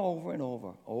 over and over and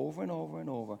over, over and over and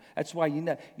over. That's why you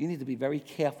need to be very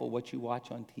careful what you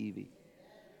watch on TV.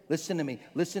 Listen to me.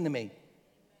 Listen to me.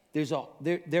 There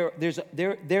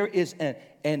is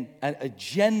an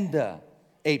agenda,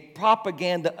 a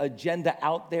propaganda agenda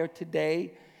out there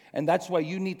today. And that's why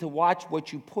you need to watch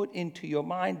what you put into your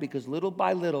mind, because little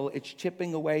by little, it's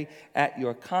chipping away at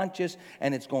your conscious,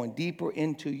 and it's going deeper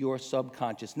into your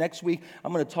subconscious. Next week,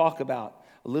 I'm going to talk about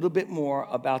a little bit more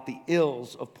about the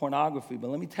ills of pornography. But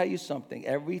let me tell you something.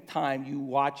 Every time you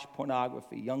watch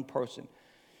pornography, young person,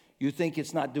 you think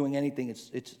it's not doing anything.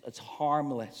 It's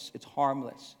harmless. It's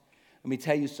harmless. Let me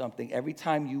tell you something. Every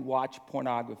time you watch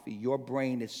pornography, your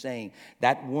brain is saying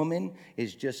that woman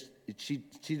is just, she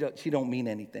don't mean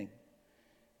anything.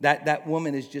 That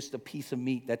woman is just a piece of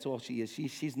meat. That's all she is.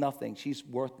 She's nothing. She's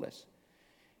worthless.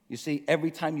 You see,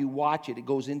 every time you watch it, it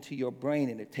goes into your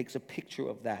brain, and it takes a picture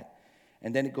of that.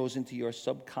 And then it goes into your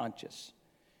subconscious.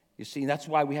 You see, that's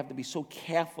why we have to be so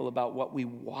careful about what we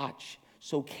watch,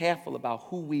 so careful about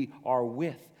who we are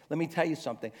with. Let me tell you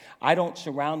something. I don't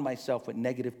surround myself with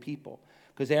negative people,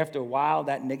 because after a while,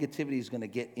 that negativity is going to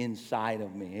get inside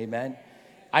of me. Amen?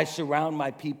 I surround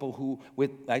myself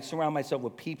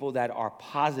with people that are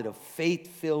positive,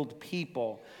 faith-filled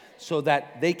people, so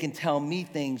that they can tell me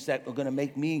things that are going to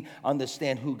make me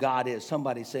understand who God is.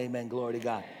 Somebody say amen, glory to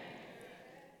God.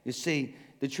 You see,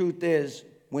 the truth is,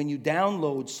 when you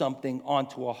download something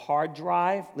onto a hard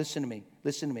drive, listen to me,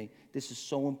 this is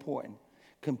so important.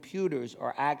 Computers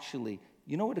are actually,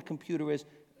 you know what a computer is?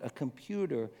 A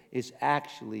computer is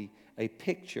actually a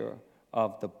picture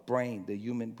of the brain, the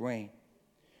human brain.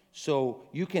 So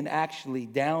you can actually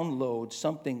download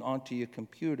something onto your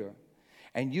computer,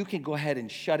 and you can go ahead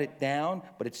and shut it down,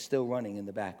 but it's still running in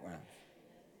the background.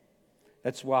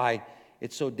 That's why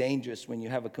it's so dangerous when you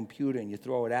have a computer and you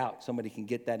throw it out. Somebody can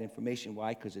get that information.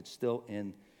 Why? Because it's still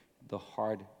in the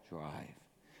hard drive.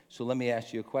 So let me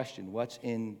ask you a question. What's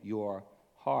in your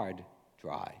hard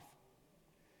drive?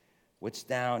 What's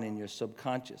down in your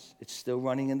subconscious? It's still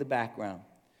running in the background.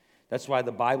 That's why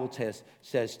the Bible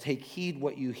says, take heed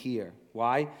what you hear.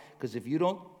 Why? Because if you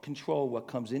don't control what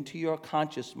comes into your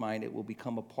conscious mind, it will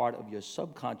become a part of your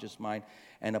subconscious mind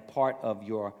and a part of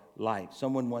your life.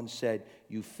 Someone once said,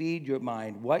 you feed your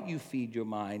mind. What you feed your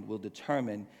mind will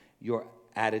determine your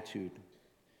attitude.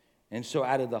 And so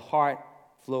out of the heart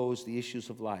flows the issues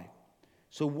of life.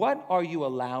 So what are you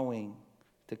allowing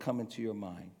to come into your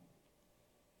mind?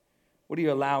 What are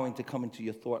you allowing to come into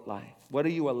your thought life? What are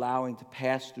you allowing to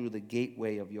pass through the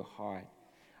gateway of your heart?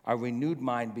 Our renewed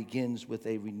mind begins with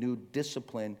a renewed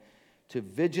discipline to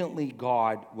vigilantly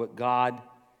guard what God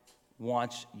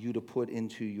wants you to put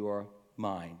into your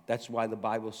mind. That's why the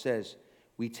Bible says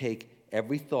we take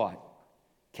every thought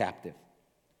captive.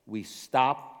 We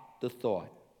stop the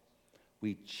thought.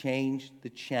 We change the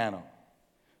channel.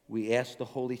 We ask the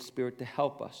Holy Spirit to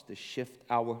help us to shift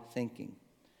our thinking.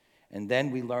 And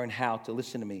then we learn how to,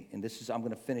 listen to me, and I'm going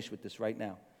to finish with this right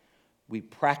now. We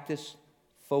practice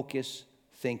focus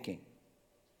thinking.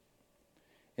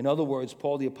 In other words,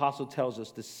 Paul the Apostle tells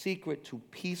us the secret to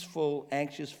peaceful,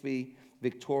 anxious-free,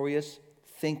 victorious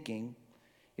thinking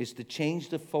is to change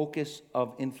the focus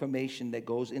of information that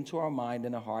goes into our mind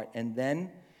and our heart, and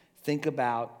then think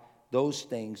about those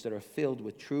things that are filled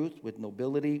with truth, with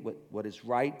nobility, with what is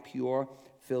right, pure,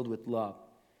 filled with love.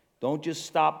 Don't just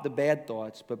stop the bad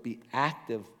thoughts, but be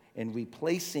active in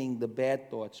replacing the bad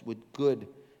thoughts with good,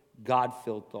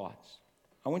 God-filled thoughts.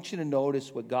 I want you to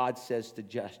notice what God says to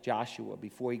Joshua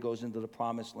before he goes into the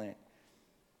promised land.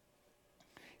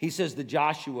 He says to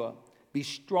Joshua, be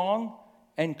strong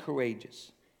and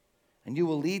courageous, and you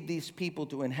will lead these people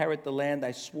to inherit the land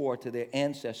I swore to their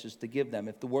ancestors to give them.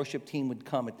 If the worship team would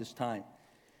come at this time.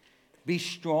 Be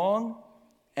strong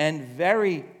and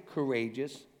very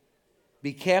courageous.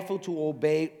 Be careful to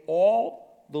obey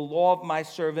all the law of my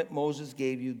servant Moses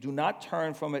gave you. Do not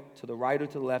turn from it to the right or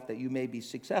to the left, that you may be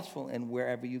successful in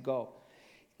wherever you go.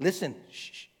 Listen,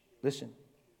 listen.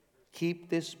 Keep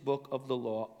this book of the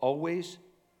law always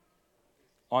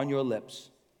on your lips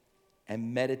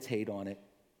and meditate on it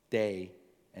day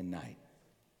and night.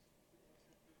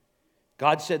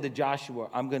 God said to Joshua,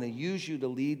 I'm going to use you to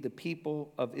lead the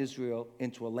people of Israel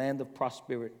into a land of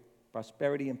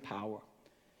prosperity and power.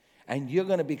 And you're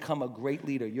going to become a great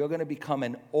leader. You're going to become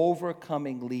an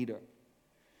overcoming leader.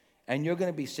 And you're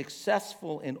going to be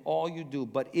successful in all you do.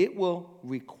 But it will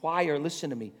require,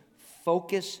 listen to me,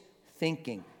 focus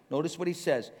thinking. Notice what he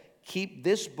says. Keep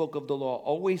this book of the law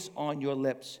always on your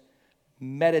lips.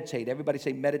 Meditate. Everybody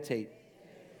say meditate.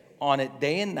 On it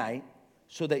day and night,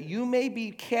 so that you may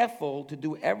be careful to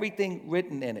do everything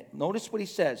written in it. Notice what he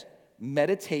says.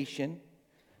 Meditation,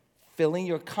 filling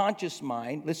your conscious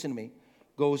mind, listen to me,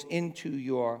 goes into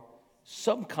your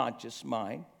subconscious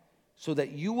mind, so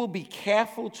that you will be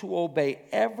careful to obey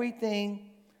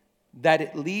everything that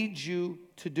it leads you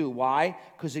to do. Why?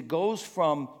 Because it goes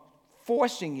from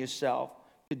forcing yourself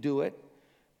to do it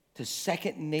to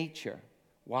second nature.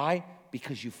 Why?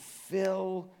 Because you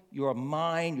fill your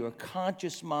mind, your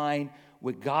conscious mind,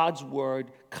 with God's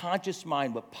word, conscious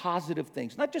mind with positive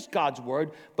things. Not just God's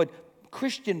word, but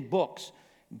Christian books,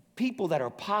 people that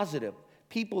are positive,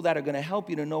 people that are going to help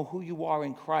you to know who you are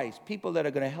in Christ, people that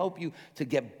are going to help you to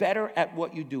get better at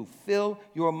what you do. Fill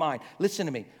your mind. Listen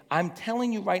to me. I'm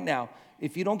telling you right now,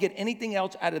 if you don't get anything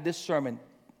else out of this sermon,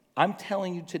 I'm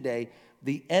telling you today,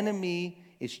 the enemy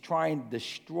is trying to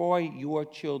destroy your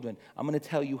children. I'm going to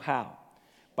tell you how.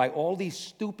 By all these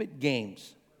stupid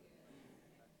games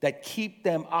that keep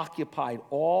them occupied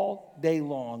all day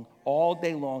long.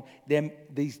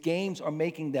 These games are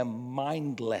making them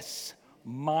mindless.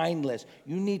 You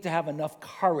need to have enough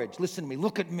courage. Listen to me.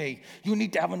 Look at me. You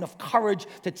need to have enough courage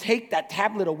to take that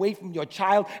tablet away from your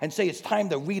child and say, it's time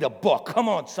to read a book. Come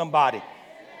on, somebody.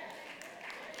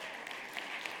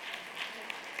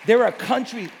 There are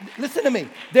countries, listen to me,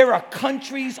 there are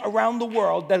countries around the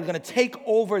world that are going to take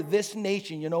over this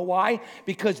nation. You know why?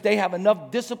 Because they have enough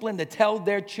discipline to tell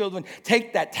their children,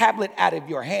 take that tablet out of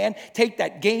your hand, take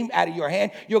that game out of your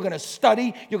hand. You're going to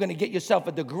study, you're going to get yourself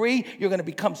a degree, you're going to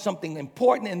become something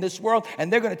important in this world,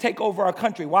 and they're going to take over our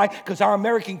country. Why? Because our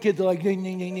American kids are like, ding,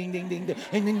 ding, ding, ding, ding, ding, ding,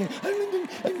 ding,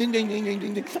 ding, ding,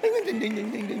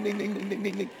 ding,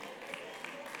 ding, ding.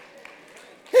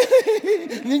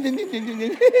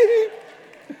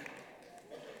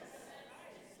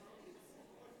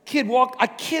 A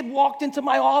kid walked into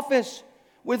my office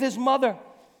with his mother,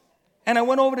 and I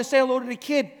went over to say hello to the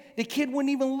kid. The kid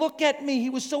wouldn't even look at me. He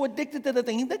was so addicted to the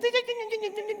thing.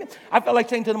 I felt like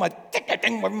saying to them, look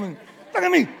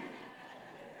at me.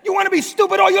 You want to be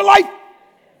stupid all your life?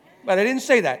 But I didn't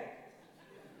say that.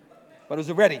 But it was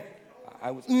already.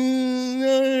 I was.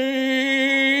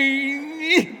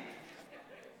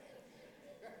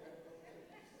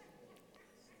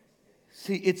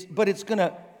 See, it's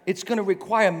gonna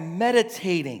require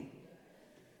meditating.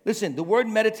 Listen, the word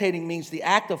meditating means the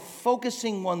act of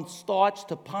focusing one's thoughts,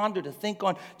 to ponder, to think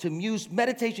on, to muse.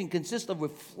 Meditation consists of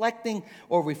reflecting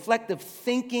or reflective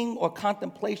thinking or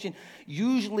contemplation,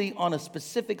 usually on a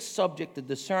specific subject, to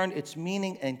discern its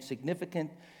meaning and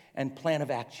significance and plan of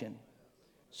action.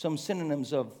 Some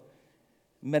synonyms of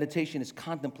meditation is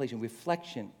contemplation,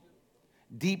 reflection,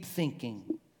 deep thinking.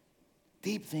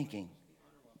 Deep thinking.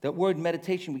 That word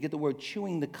meditation, we get the word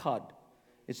chewing the cud.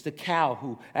 It's the cow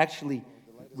who actually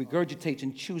regurgitates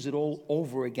and chews it all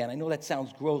over again. I know that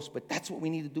sounds gross, but that's what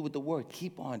we need to do with the word.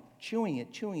 Keep on chewing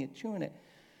it.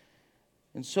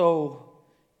 And so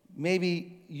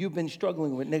maybe you've been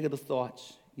struggling with negative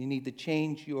thoughts. You need to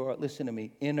change your, listen to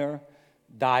me, inner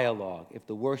dialogue, if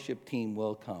the worship team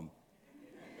will come.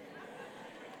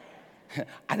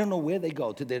 I don't know where they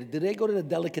go. Do they go to the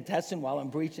delicatessen while I'm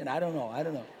preaching? I don't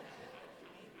know.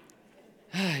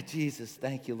 Jesus,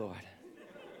 thank you, Lord.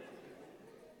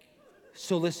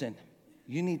 So listen,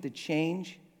 you need to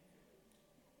change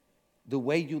the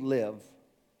way you live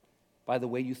by the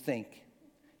way you think.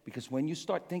 Because when you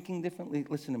start thinking differently,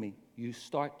 listen to me, you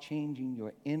start changing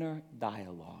your inner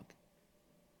dialogue.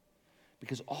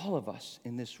 Because all of us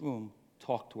in this room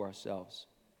talk to ourselves.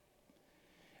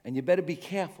 And you better be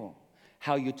careful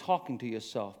how you're talking to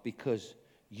yourself, because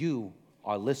you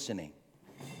are listening.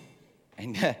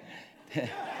 And there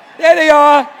they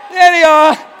are. There they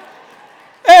are.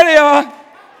 There they are.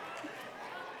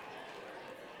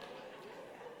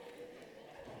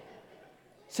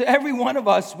 So every one of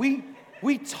us, we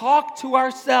talk to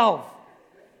ourselves.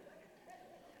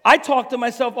 I talk to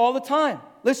myself all the time.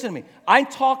 Listen to me. I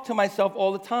talk to myself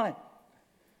all the time.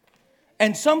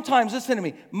 And sometimes, listen to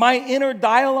me, my inner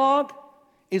dialogue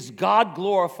is God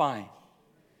glorifying.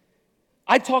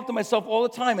 I talk to myself all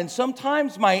the time, and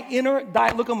sometimes my inner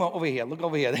dialogue, look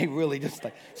over here. They really just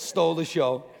stole the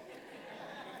show.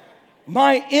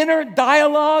 My inner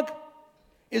dialogue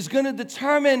is going to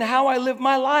determine how I live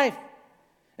my life.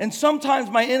 And sometimes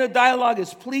my inner dialogue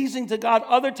is pleasing to God.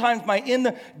 Other times my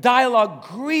inner dialogue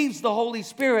grieves the Holy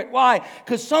Spirit. Why?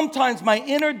 Because sometimes my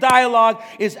inner dialogue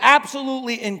is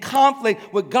absolutely in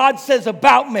conflict with what God says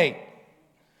about me.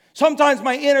 Sometimes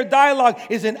my inner dialogue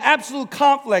is in absolute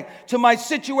conflict to my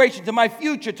situation, to my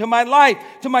future, to my life,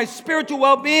 to my spiritual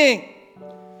well-being.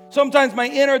 Sometimes my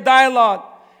inner dialogue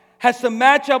has to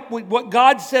match up with what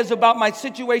God says about my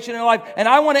situation in life. And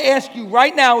I want to ask you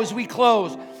right now as we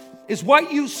close, is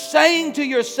what you saying to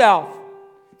yourself,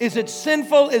 is it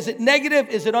sinful? Is it negative?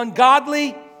 Is it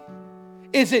ungodly?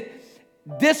 Is it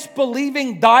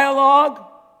disbelieving dialogue?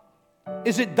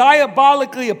 Is it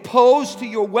diabolically opposed to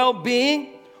your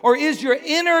well-being? Or is your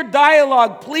inner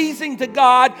dialogue pleasing to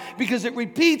God because it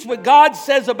repeats what God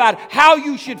says about how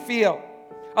you should feel?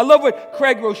 I love what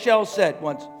Craig Rochelle said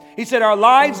once. He said, our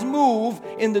lives move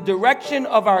in the direction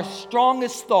of our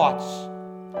strongest thoughts.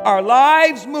 Our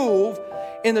lives move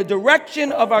in the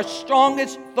direction of our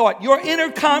strongest thought. Your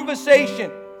inner conversation,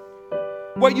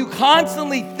 what you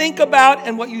constantly think about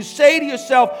and what you say to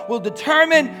yourself will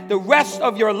determine the rest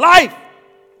of your life.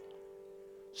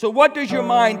 So what does your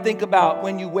mind think about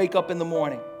when you wake up in the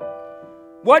morning?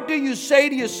 What do you say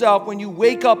to yourself when you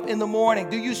wake up in the morning?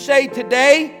 Do you say,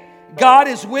 today, God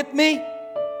is with me?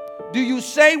 Do you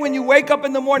say when you wake up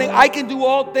in the morning, I can do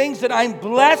all things, that I'm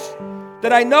blessed,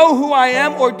 that I know who I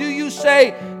am? Or do you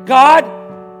say, God,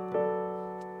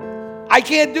 I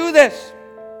can't do this.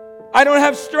 I don't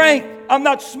have strength. I'm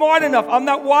not smart enough. I'm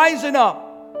not wise enough.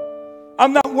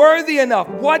 I'm not worthy enough.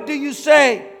 What do you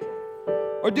say?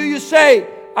 Or do you say,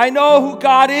 I know who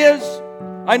God is.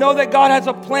 I know that God has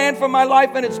a plan for my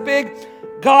life and it's big.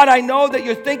 God, I know that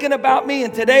you're thinking about me,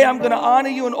 and today I'm going to honor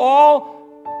you in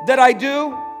all that I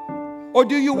do. Or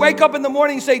do you wake up in the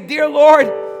morning and say, dear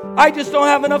Lord, I just don't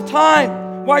have enough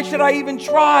time. Why should I even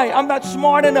try? I'm not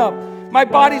smart enough. My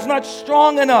body's not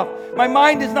strong enough. My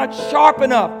mind is not sharp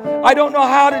enough. I don't know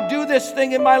how to do this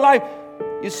thing in my life.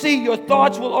 You see, your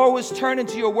thoughts will always turn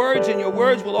into your words, and your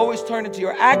words will always turn into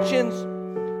your actions.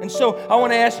 And so I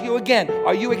want to ask you again,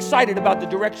 are you excited about the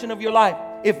direction of your life?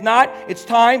 If not, it's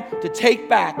time to take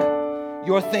back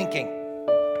your thinking.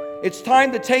 It's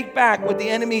time to take back what the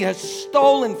enemy has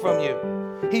stolen from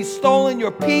you. He's stolen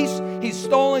your peace. He's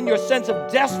stolen your sense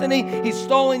of destiny. He's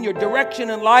stolen your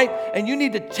direction in life. And you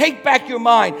need to take back your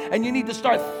mind. And you need to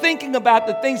start thinking about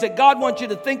the things that God wants you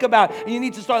to think about. And you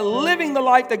need to start living the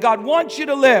life that God wants you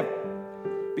to live.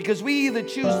 Because we either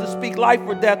choose to speak life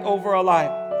or death over our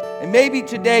life. And maybe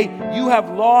today you have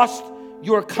lost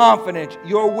your confidence,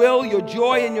 your will, your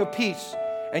joy, and your peace,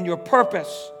 and your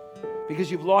purpose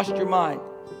because you've lost your mind.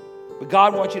 But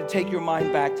God wants you to take your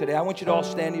mind back today. I want you to all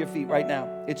stand to your feet right now.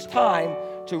 It's time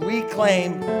to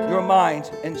reclaim your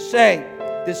minds and say,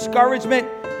 discouragement,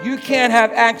 you can't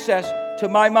have access to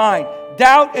my mind.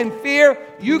 Doubt and fear,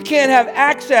 you can't have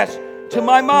access to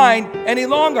my mind any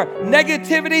longer.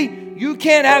 Negativity, you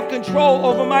can't have control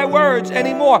over my words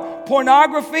anymore.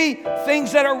 Pornography,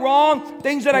 things that are wrong,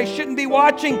 things that I shouldn't be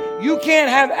watching, you can't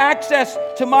have access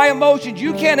to my emotions.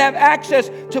 You can't have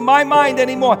access to my mind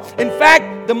anymore. In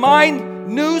fact, the mind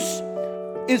noose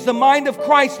is the mind of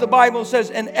Christ, the Bible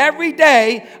says, and every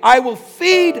day I will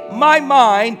feed my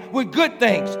mind with good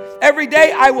things. Every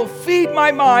day I will feed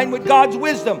my mind with God's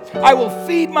wisdom. I will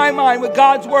feed my mind with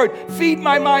God's word. Feed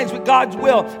my mind with God's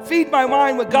will. Feed my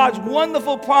mind with God's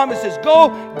wonderful promises.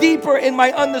 Go deeper in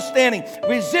my understanding.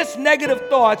 Resist negative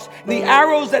thoughts, the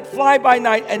arrows that fly by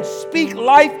night, and speak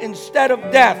life instead of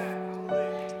death.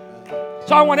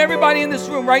 So I want everybody in this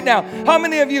room right now, how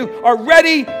many of you are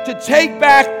ready to take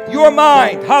back your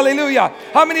mind? Hallelujah.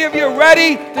 How many of you are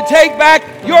ready to take back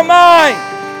your mind?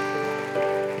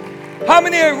 How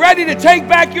many are ready to take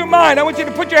back your mind? I want you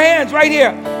to put your hands right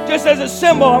here, just as a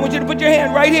symbol. I want you to put your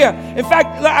hand right here. In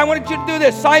fact, I want you to do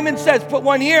this. Simon says, put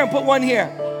one here and put one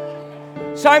here.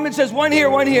 Simon says, one here,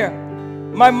 one here.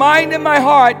 My mind and my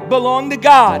heart belong to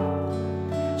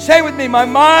God. Say with me, my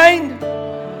mind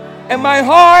and my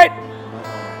heart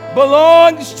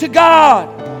belongs to God.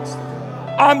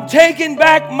 I'm taking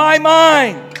back my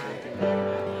mind.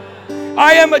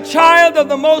 I am a child of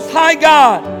the Most High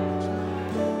God.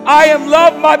 I am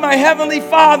loved by my Heavenly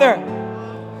Father.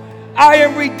 I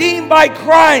am redeemed by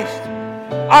Christ.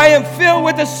 I am filled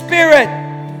with the Spirit.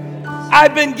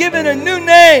 I've been given a new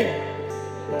name,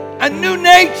 a new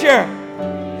nature,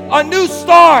 a new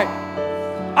start.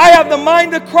 I have the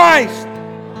mind of Christ,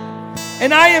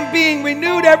 and I am being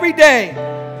renewed every day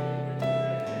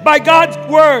by God's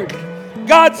Word,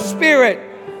 God's Spirit,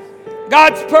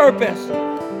 God's purpose,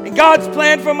 and God's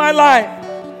plan for my life.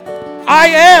 I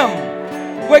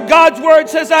am what God's Word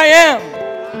says I am.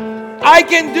 I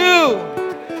can do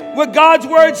what God's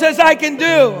Word says I can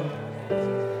do,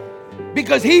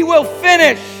 because He will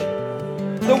finish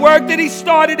the work that He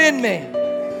started in me.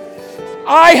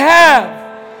 I have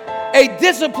a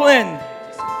disciplined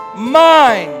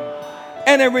mind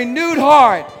and a renewed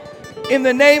heart in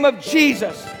the name of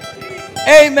Jesus.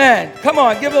 Amen. Come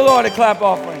on, give the Lord a clap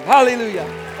offering. Hallelujah.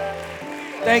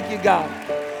 Thank you, God.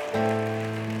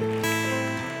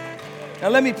 Now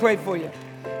let me pray for you.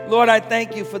 Lord, I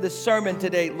thank you for this sermon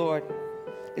today, Lord.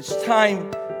 It's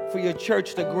time for your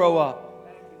church to grow up.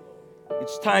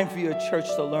 It's time for your church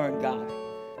to learn, God.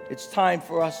 It's time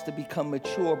for us to become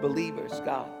mature believers,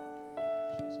 God.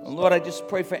 And Lord, I just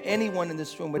pray for anyone in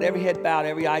this room with every head bowed,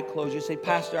 every eye closed. You say,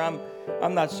 Pastor,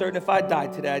 I'm not certain if I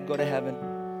died today, I'd go to heaven.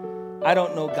 I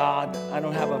don't know God. I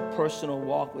don't have a personal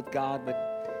walk with God,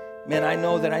 but man, I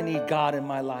know that I need God in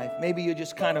my life. Maybe you're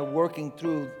just kind of working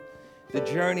through the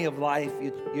journey of life.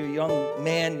 You're a young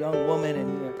man, young woman,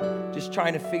 and you're just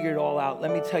trying to figure it all out.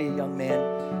 Let me tell you, young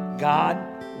man, God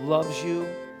loves you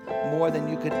more than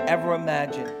you could ever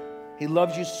imagine. He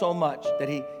loves you so much that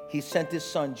He sent His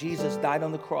Son. Jesus died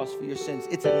on the cross for your sins.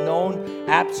 It's a known,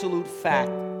 absolute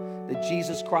fact that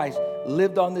Jesus Christ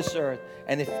lived on this earth.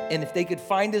 And if they could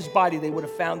find His body, they would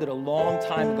have found it a long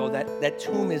time ago. That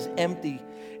tomb is empty.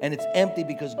 And it's empty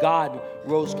because God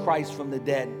rose Christ from the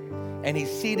dead. And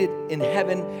He's seated in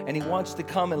heaven, and He wants to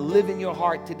come and live in your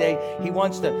heart today. He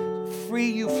wants to free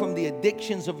you from the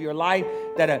addictions of your life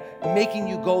that are making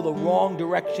you go the wrong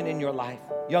direction in your life.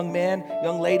 Young man,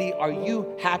 young lady, are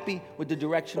you happy with the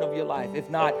direction of your life? If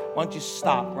not, why don't you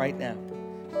stop right now?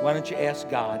 Why don't you ask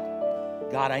God,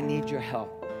 God, I need your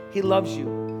help. He loves you.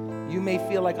 You may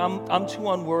feel like I'm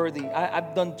too unworthy.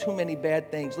 I've done too many bad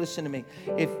things. Listen to me.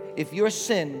 If your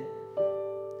sin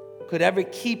could ever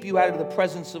keep you out of the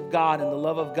presence of God and the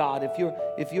love of God,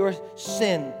 if your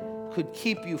sin could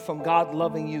keep you from God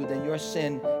loving you, then your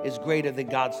sin is greater than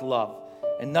God's love.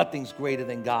 And nothing's greater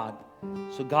than God.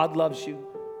 So God loves you.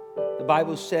 The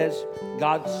Bible says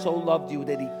God so loved you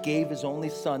that He gave His only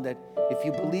Son, that if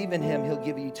you believe in Him, He'll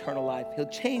give you eternal life. He'll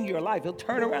change your life. He'll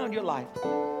turn around your life.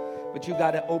 But you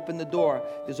got to open the door.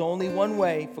 There's only one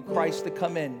way for Christ to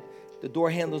come in. The door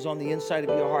handle's on the inside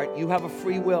of your heart. You have a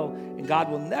free will, and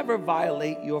God will never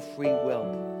violate your free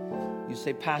will. You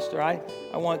say, Pastor, I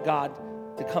want God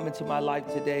to come into my life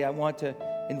today. I want to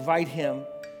invite Him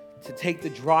to take the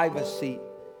driver's seat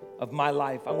of my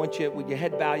life. I want you, with your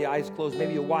head bowed, your eyes closed,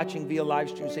 maybe you're watching via live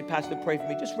stream, say, Pastor, pray for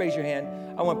me. Just raise your hand.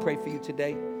 I want to pray for you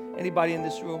today. Anybody in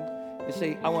this room, you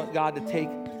say, I want God to take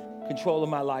control of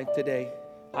my life today.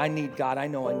 I need God. I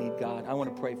know I need God. I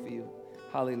want to pray for you.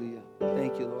 Hallelujah.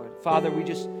 Thank you, Lord. Father, we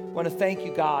just want to thank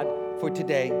you, God, for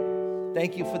today.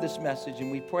 Thank you for this message,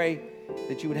 and we pray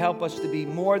that you would help us to be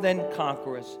more than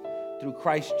conquerors through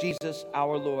Christ Jesus,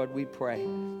 our Lord, we pray.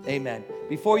 Amen.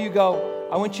 Before you go,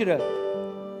 I want you to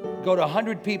go to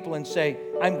 100 people and say,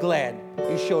 I'm glad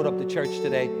you showed up to church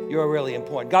today. You're really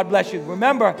important. God bless you.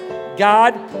 Remember,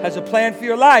 God has a plan for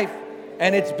your life,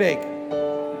 and it's big.